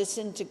of the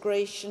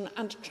disintegration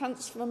and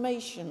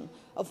transformation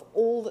of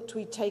all that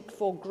we take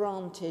for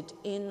granted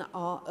in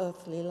our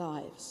earthly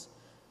lives.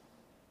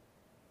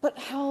 But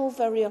how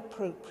very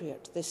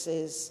appropriate this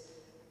is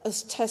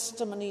as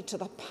testimony to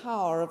the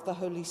power of the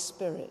Holy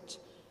Spirit,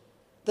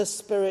 the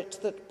Spirit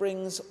that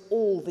brings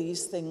all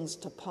these things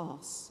to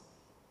pass.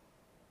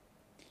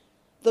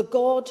 The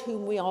God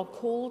whom we are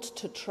called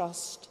to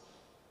trust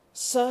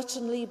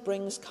certainly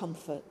brings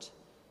comfort,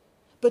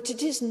 but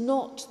it is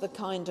not the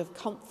kind of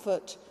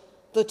comfort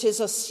that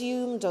is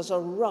assumed as a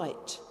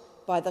right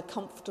by the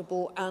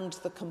comfortable and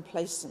the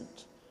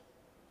complacent.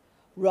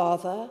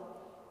 Rather,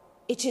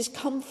 it is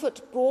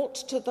comfort brought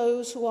to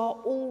those who are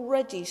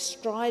already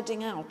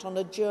striding out on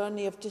a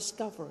journey of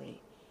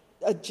discovery,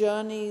 a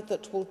journey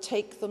that will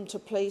take them to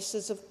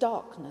places of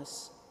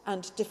darkness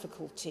and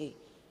difficulty,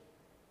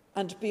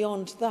 and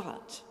beyond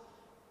that,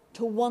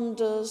 to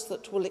wonders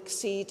that will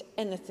exceed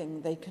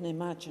anything they can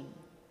imagine.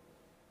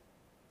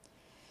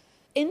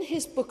 In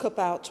his book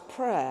about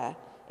prayer,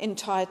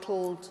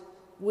 entitled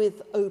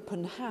With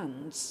Open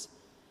Hands,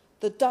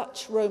 the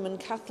Dutch Roman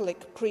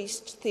Catholic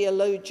priest,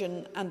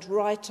 theologian, and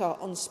writer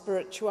on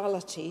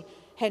spirituality,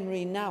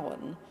 Henry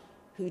Nouwen,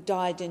 who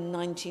died in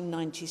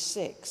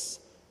 1996,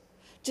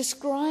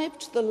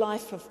 described the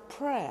life of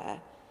prayer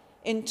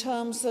in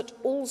terms that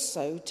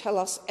also tell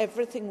us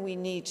everything we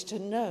need to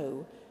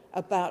know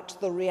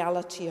about the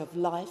reality of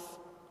life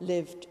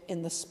lived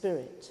in the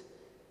Spirit,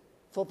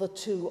 for the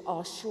two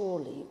are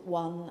surely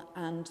one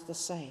and the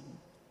same.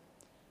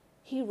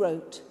 He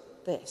wrote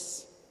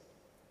this: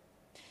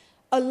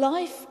 "A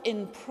life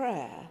in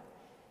prayer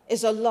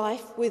is a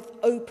life with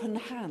open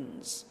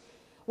hands,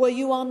 where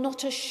you are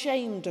not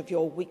ashamed of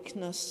your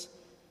weakness,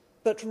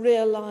 but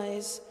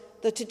realize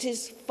that it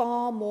is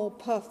far more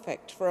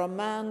perfect for a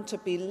man to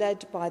be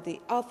led by the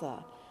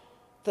other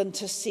than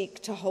to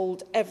seek to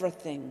hold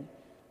everything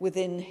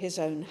within his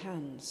own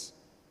hands.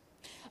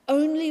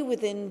 Only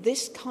within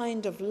this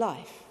kind of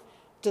life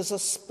does a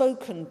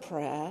spoken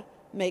prayer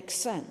make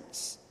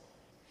sense.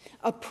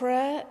 A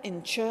prayer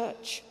in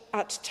church,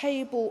 at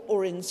table,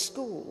 or in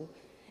school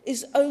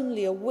is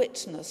only a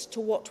witness to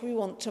what we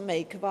want to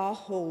make of our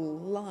whole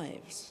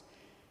lives.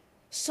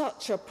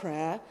 Such a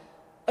prayer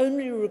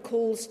only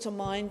recalls to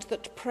mind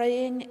that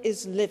praying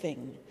is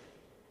living,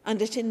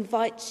 and it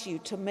invites you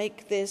to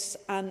make this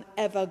an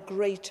ever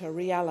greater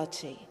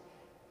reality.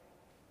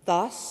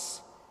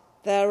 Thus,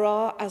 there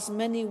are as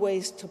many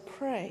ways to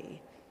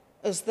pray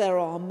as there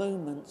are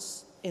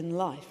moments in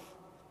life.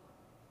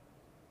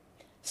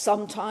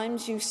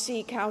 Sometimes you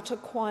seek out a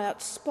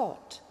quiet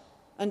spot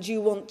and you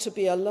want to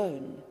be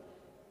alone.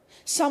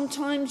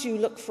 Sometimes you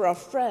look for a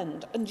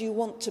friend and you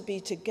want to be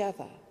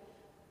together.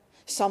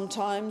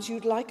 Sometimes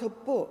you'd like a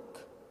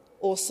book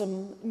or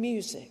some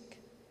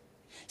music.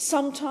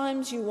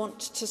 Sometimes you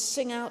want to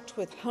sing out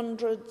with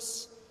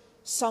hundreds,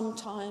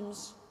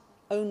 sometimes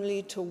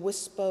only to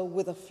whisper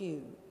with a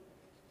few.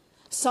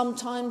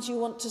 Sometimes you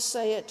want to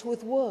say it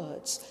with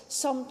words,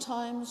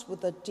 sometimes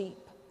with a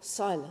deep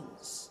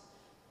silence.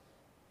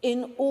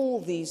 In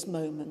all these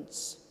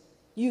moments,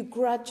 you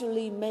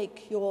gradually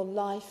make your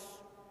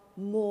life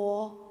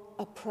more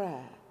a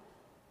prayer,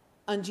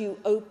 and you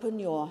open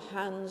your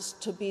hands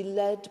to be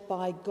led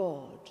by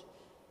God,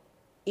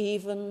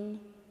 even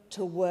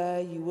to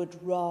where you would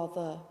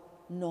rather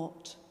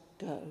not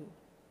go.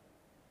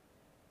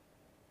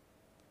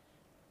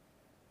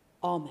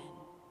 Amen.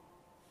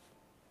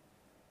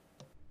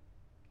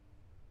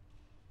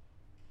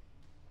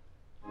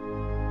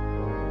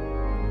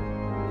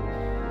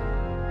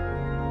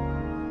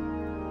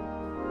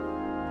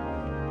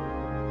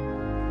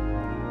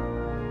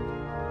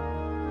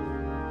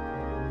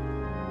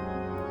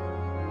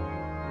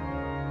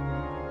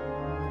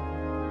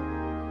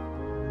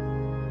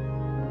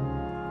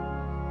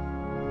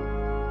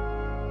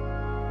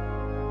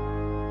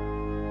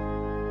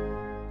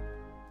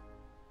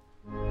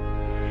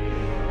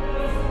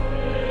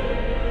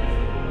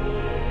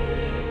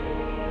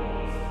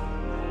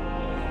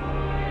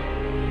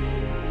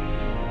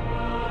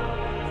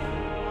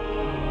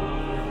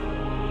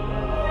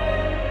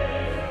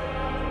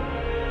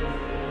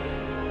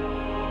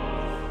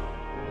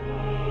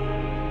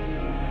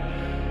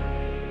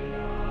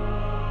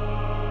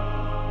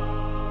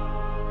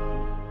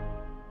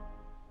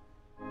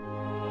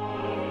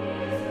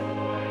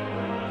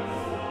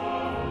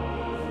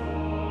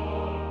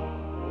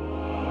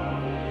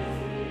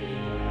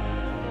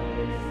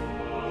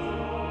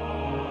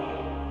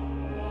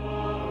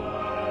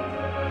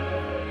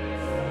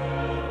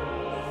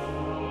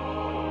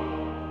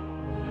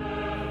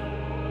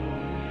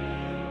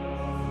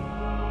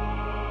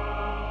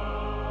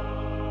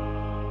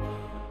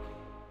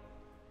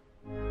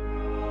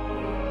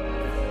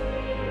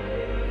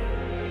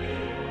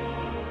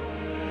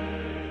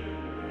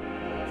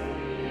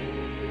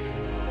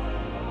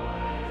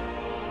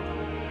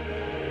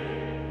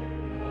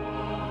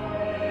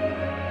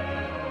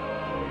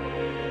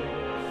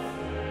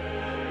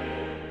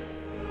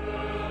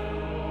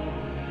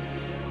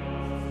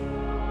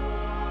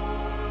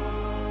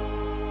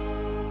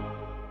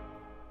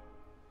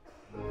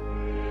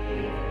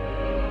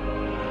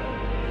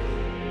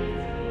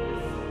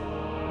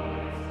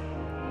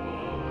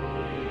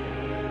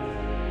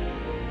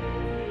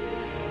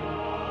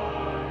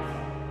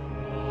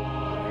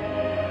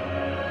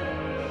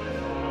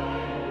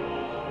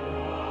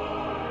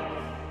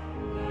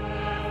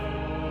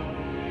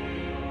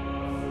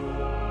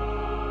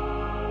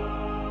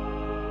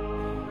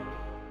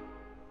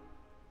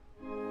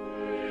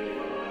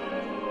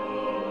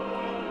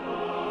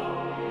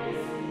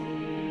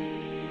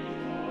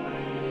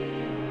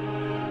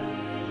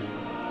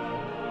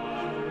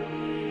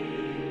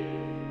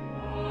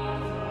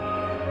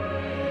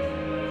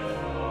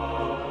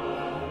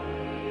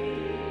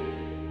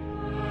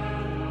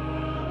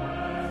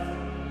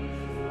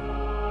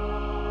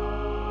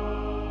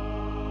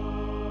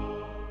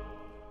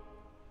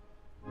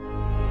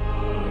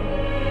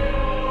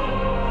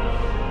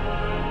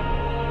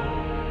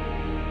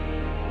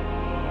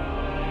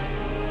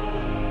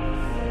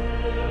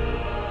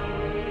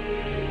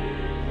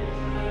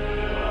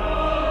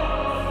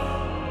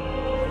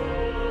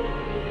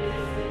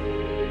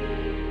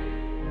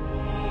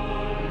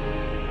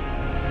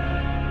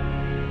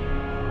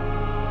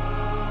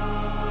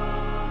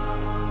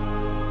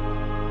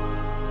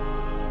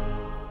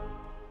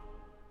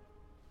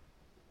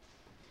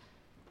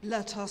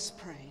 Let us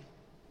pray.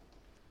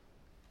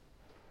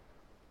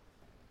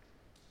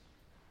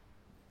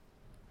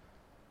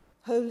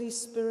 Holy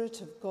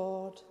Spirit of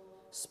God,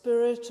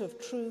 Spirit of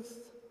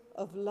truth,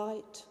 of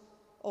light,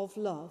 of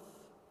love,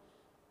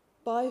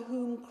 by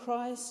whom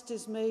Christ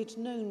is made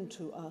known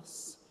to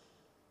us,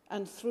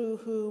 and through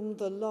whom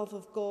the love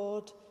of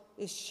God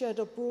is shed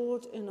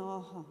abroad in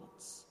our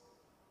hearts.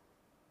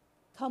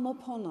 Come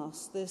upon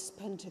us this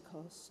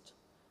Pentecost,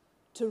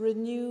 to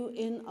renew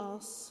in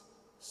us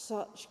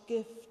such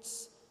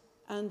gifts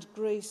and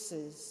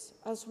graces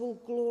as will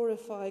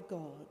glorify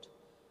God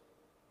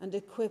and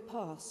equip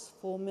us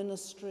for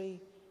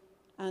ministry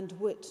and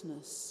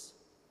witness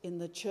in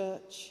the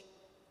church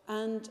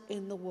and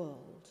in the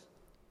world.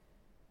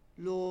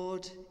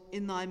 Lord,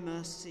 in thy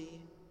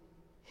mercy,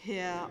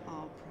 hear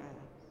our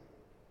prayer.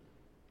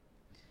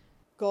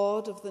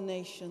 God of the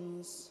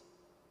nations,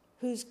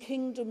 whose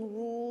kingdom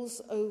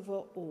rules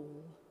over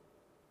all,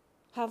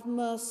 have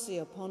mercy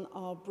upon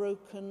our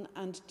broken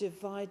and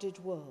divided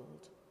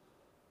world.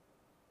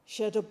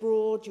 Shed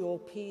abroad your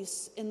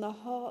peace in the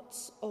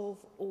hearts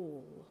of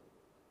all.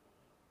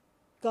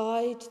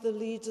 Guide the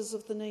leaders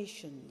of the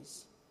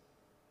nations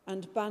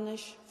and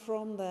banish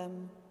from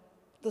them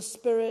the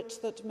spirit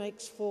that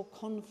makes for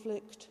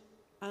conflict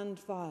and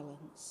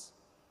violence,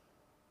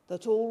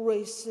 that all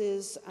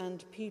races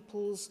and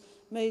peoples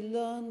may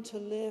learn to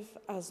live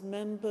as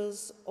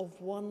members of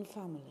one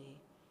family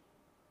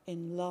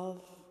in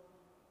love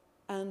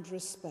and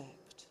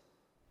respect.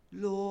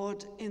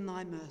 Lord, in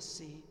thy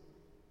mercy,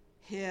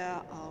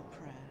 hear our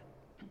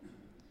prayer.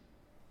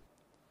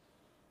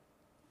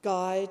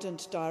 Guide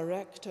and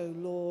direct, O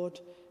Lord,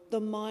 the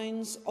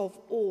minds of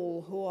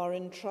all who are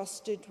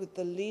entrusted with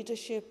the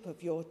leadership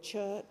of your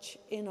church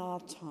in our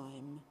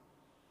time.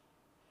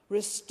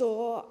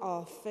 Restore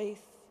our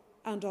faith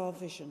and our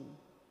vision.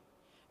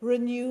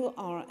 Renew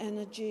our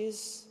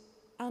energies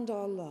and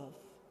our love.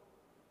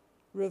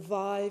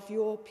 Revive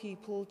your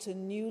people to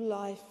new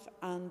life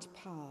and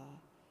power,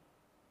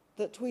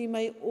 that we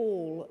may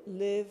all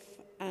live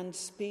and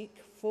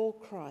speak for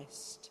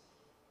Christ,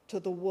 to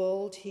the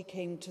world he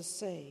came to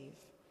save,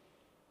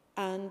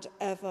 and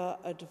ever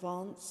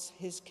advance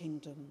his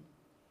kingdom.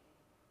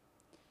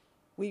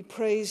 We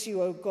praise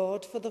you, O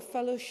God, for the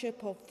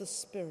fellowship of the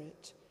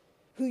Spirit,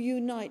 who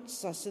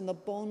unites us in the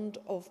bond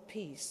of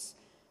peace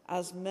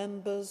as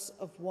members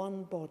of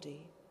one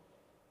body.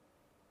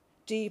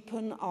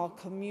 Deepen our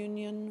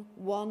communion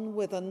one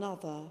with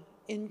another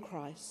in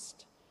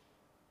Christ,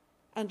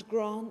 and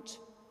grant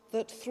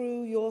that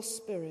through your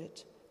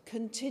Spirit,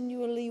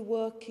 continually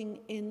working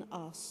in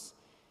us,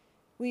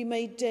 we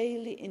may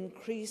daily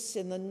increase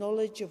in the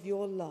knowledge of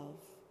your love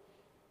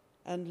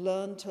and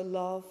learn to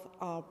love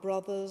our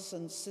brothers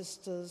and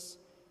sisters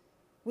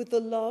with the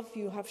love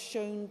you have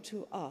shown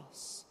to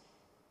us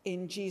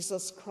in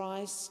Jesus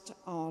Christ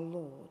our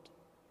Lord.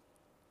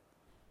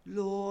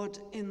 Lord,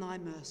 in thy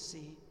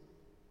mercy,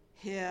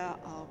 hear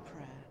our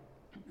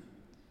prayer.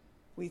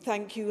 We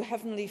thank you,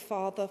 Heavenly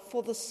Father,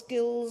 for the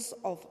skills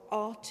of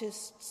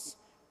artists,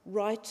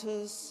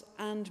 writers,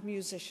 and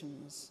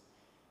musicians,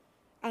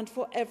 and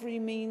for every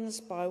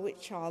means by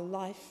which our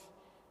life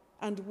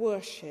and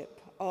worship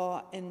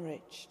are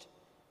enriched.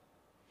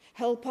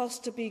 Help us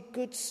to be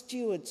good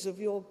stewards of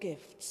your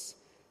gifts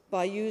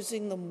by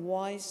using them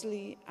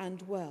wisely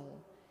and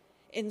well,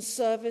 in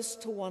service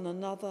to one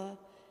another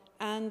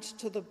and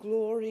to the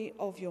glory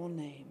of your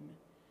name.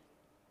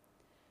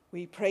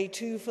 We pray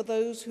too for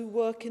those who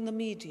work in the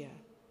media,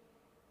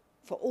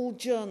 for all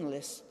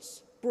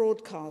journalists,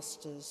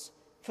 broadcasters,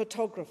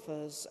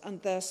 photographers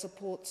and their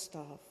support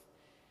staff,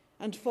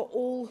 and for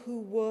all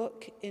who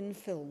work in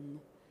film,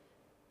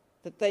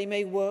 that they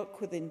may work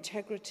with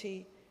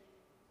integrity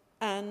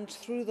and,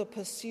 through the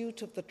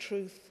pursuit of the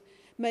truth,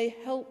 may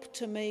help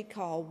to make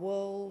our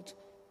world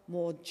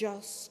more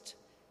just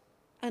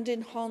and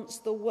enhance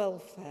the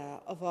welfare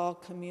of our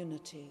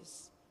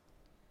communities.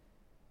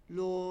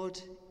 Lord,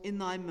 in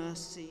thy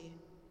mercy,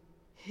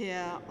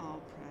 hear our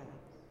prayer.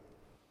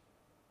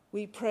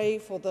 We pray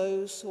for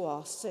those who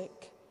are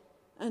sick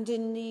and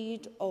in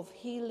need of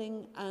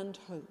healing and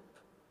hope.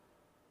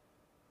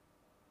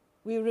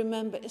 We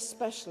remember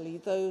especially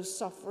those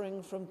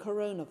suffering from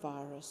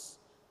coronavirus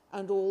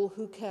and all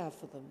who care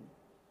for them,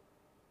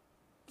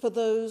 for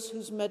those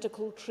whose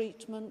medical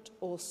treatment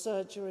or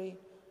surgery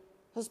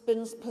has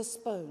been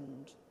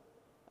postponed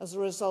as a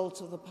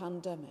result of the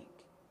pandemic,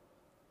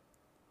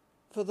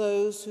 for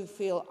those who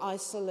feel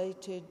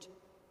isolated,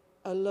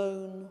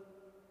 alone,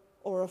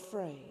 or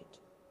afraid.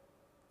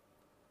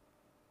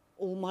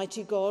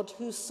 Almighty God,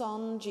 whose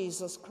Son,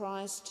 Jesus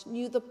Christ,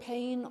 knew the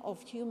pain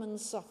of human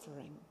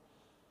suffering,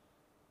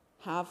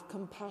 have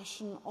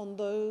compassion on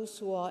those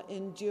who are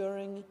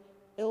enduring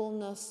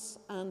illness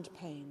and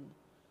pain.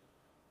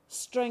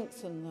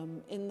 Strengthen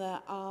them in their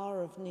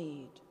hour of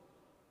need.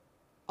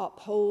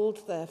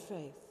 Uphold their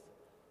faith,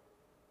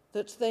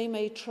 that they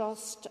may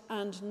trust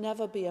and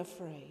never be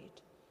afraid,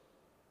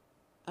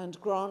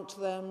 and grant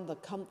them the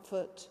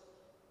comfort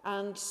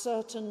and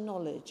certain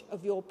knowledge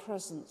of your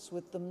presence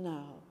with them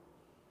now.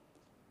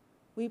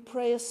 We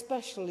pray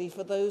especially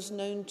for those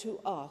known to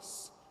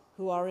us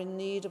who are in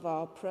need of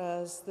our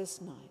prayers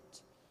this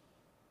night.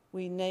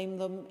 We name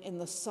them in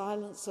the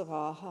silence of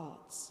our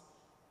hearts,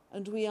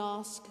 and we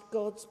ask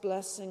God's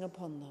blessing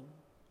upon them.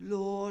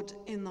 Lord,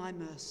 in thy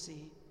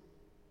mercy,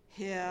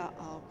 hear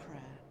our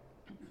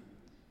prayer.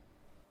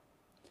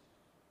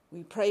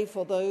 We pray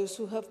for those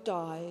who have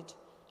died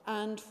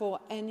and for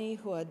any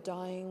who are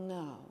dying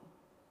now.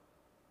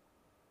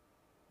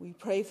 We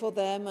pray for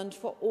them and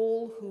for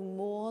all who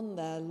mourn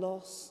their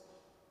loss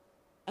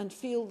and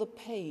feel the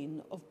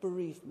pain of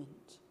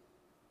bereavement.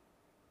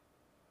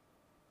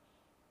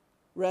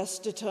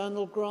 Rest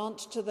eternal grant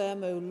to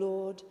them, O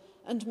Lord,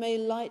 and may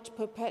light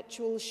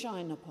perpetual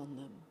shine upon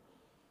them.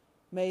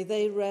 May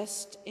they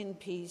rest in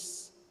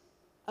peace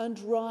and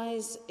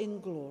rise in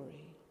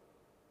glory.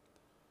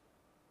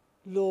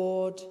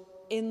 Lord,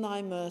 in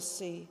thy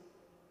mercy,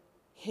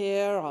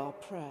 hear our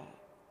prayer.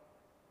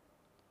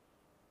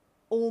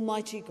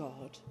 Almighty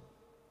God,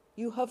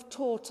 you have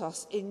taught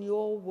us in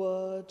your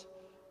word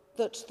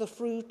that the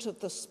fruit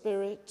of the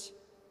Spirit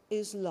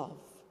is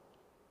love.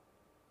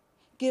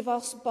 Give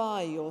us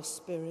by your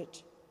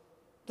Spirit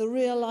the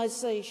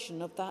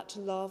realization of that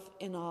love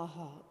in our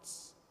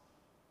hearts,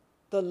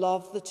 the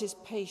love that is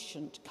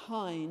patient,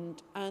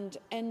 kind, and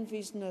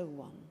envies no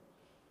one,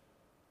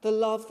 the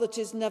love that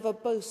is never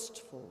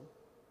boastful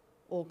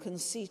or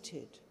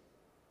conceited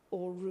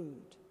or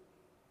rude,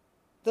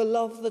 the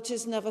love that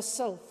is never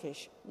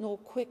selfish nor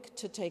quick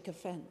to take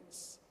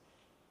offense,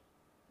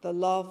 the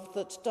love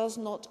that does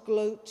not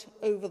gloat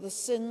over the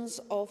sins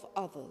of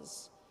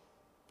others,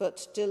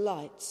 but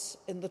delights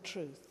in the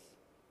truth,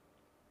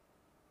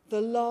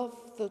 the love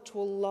that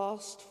will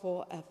last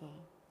forever.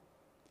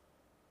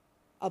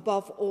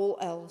 Above all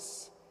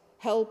else,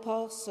 help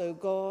us, O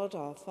God,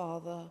 our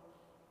Father,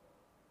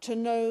 to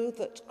know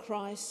that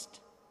Christ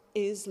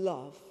is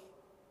love,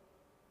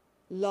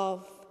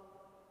 love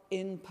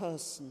in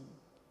person,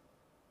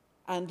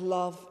 and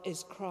love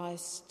is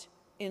Christ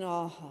in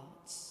our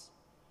hearts.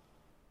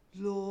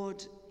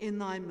 Lord, in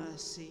thy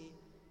mercy,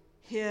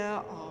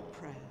 hear our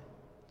prayer.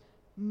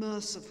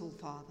 Merciful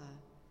Father,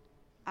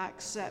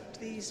 accept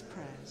these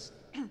prayers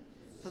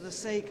for the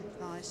sake of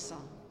thy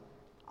Son,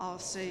 our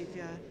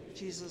Saviour,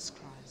 Jesus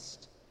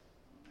Christ.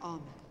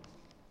 Amen.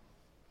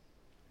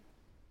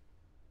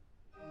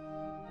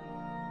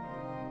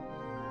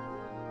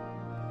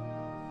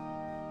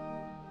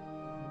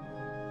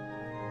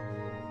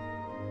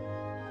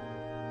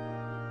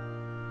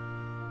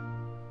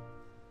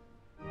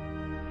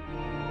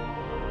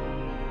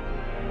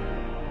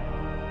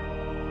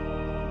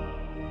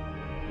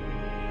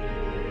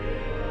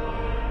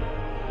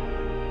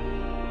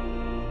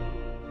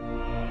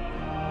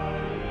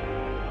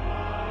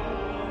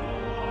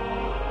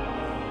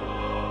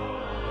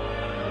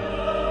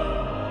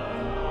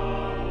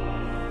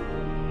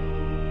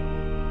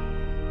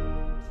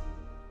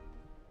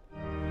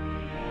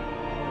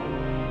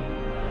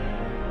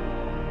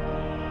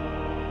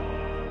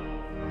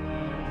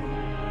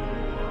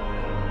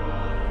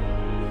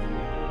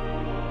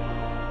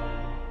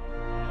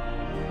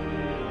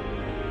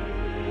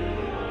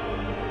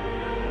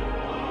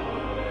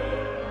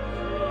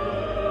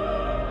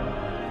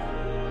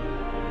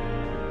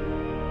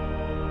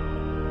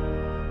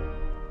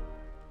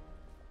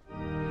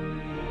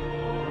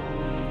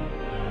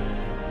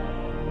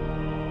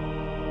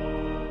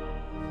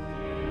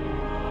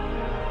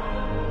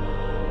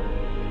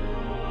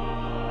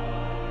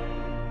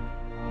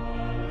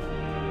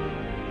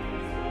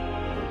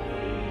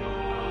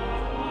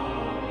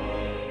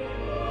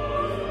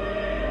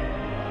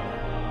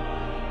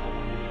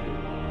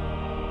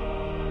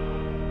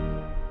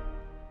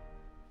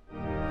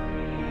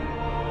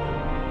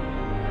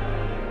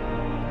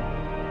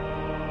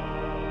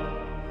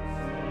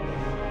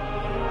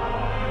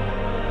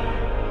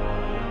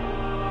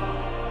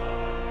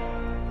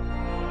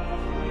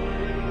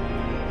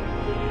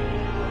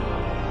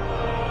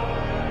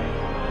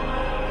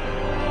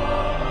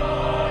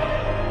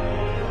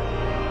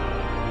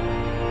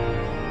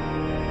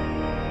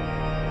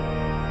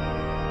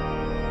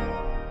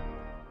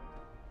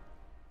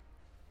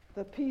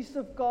 The peace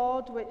of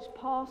God, which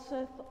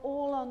passeth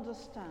all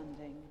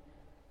understanding,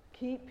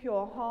 keep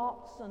your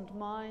hearts and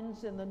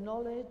minds in the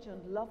knowledge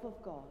and love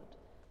of God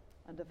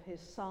and of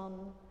his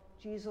Son,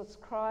 Jesus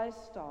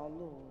Christ our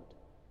Lord.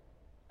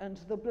 And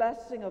the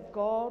blessing of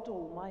God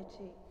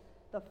Almighty,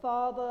 the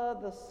Father,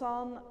 the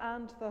Son,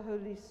 and the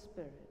Holy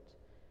Spirit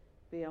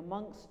be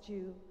amongst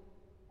you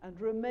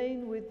and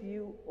remain with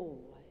you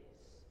always.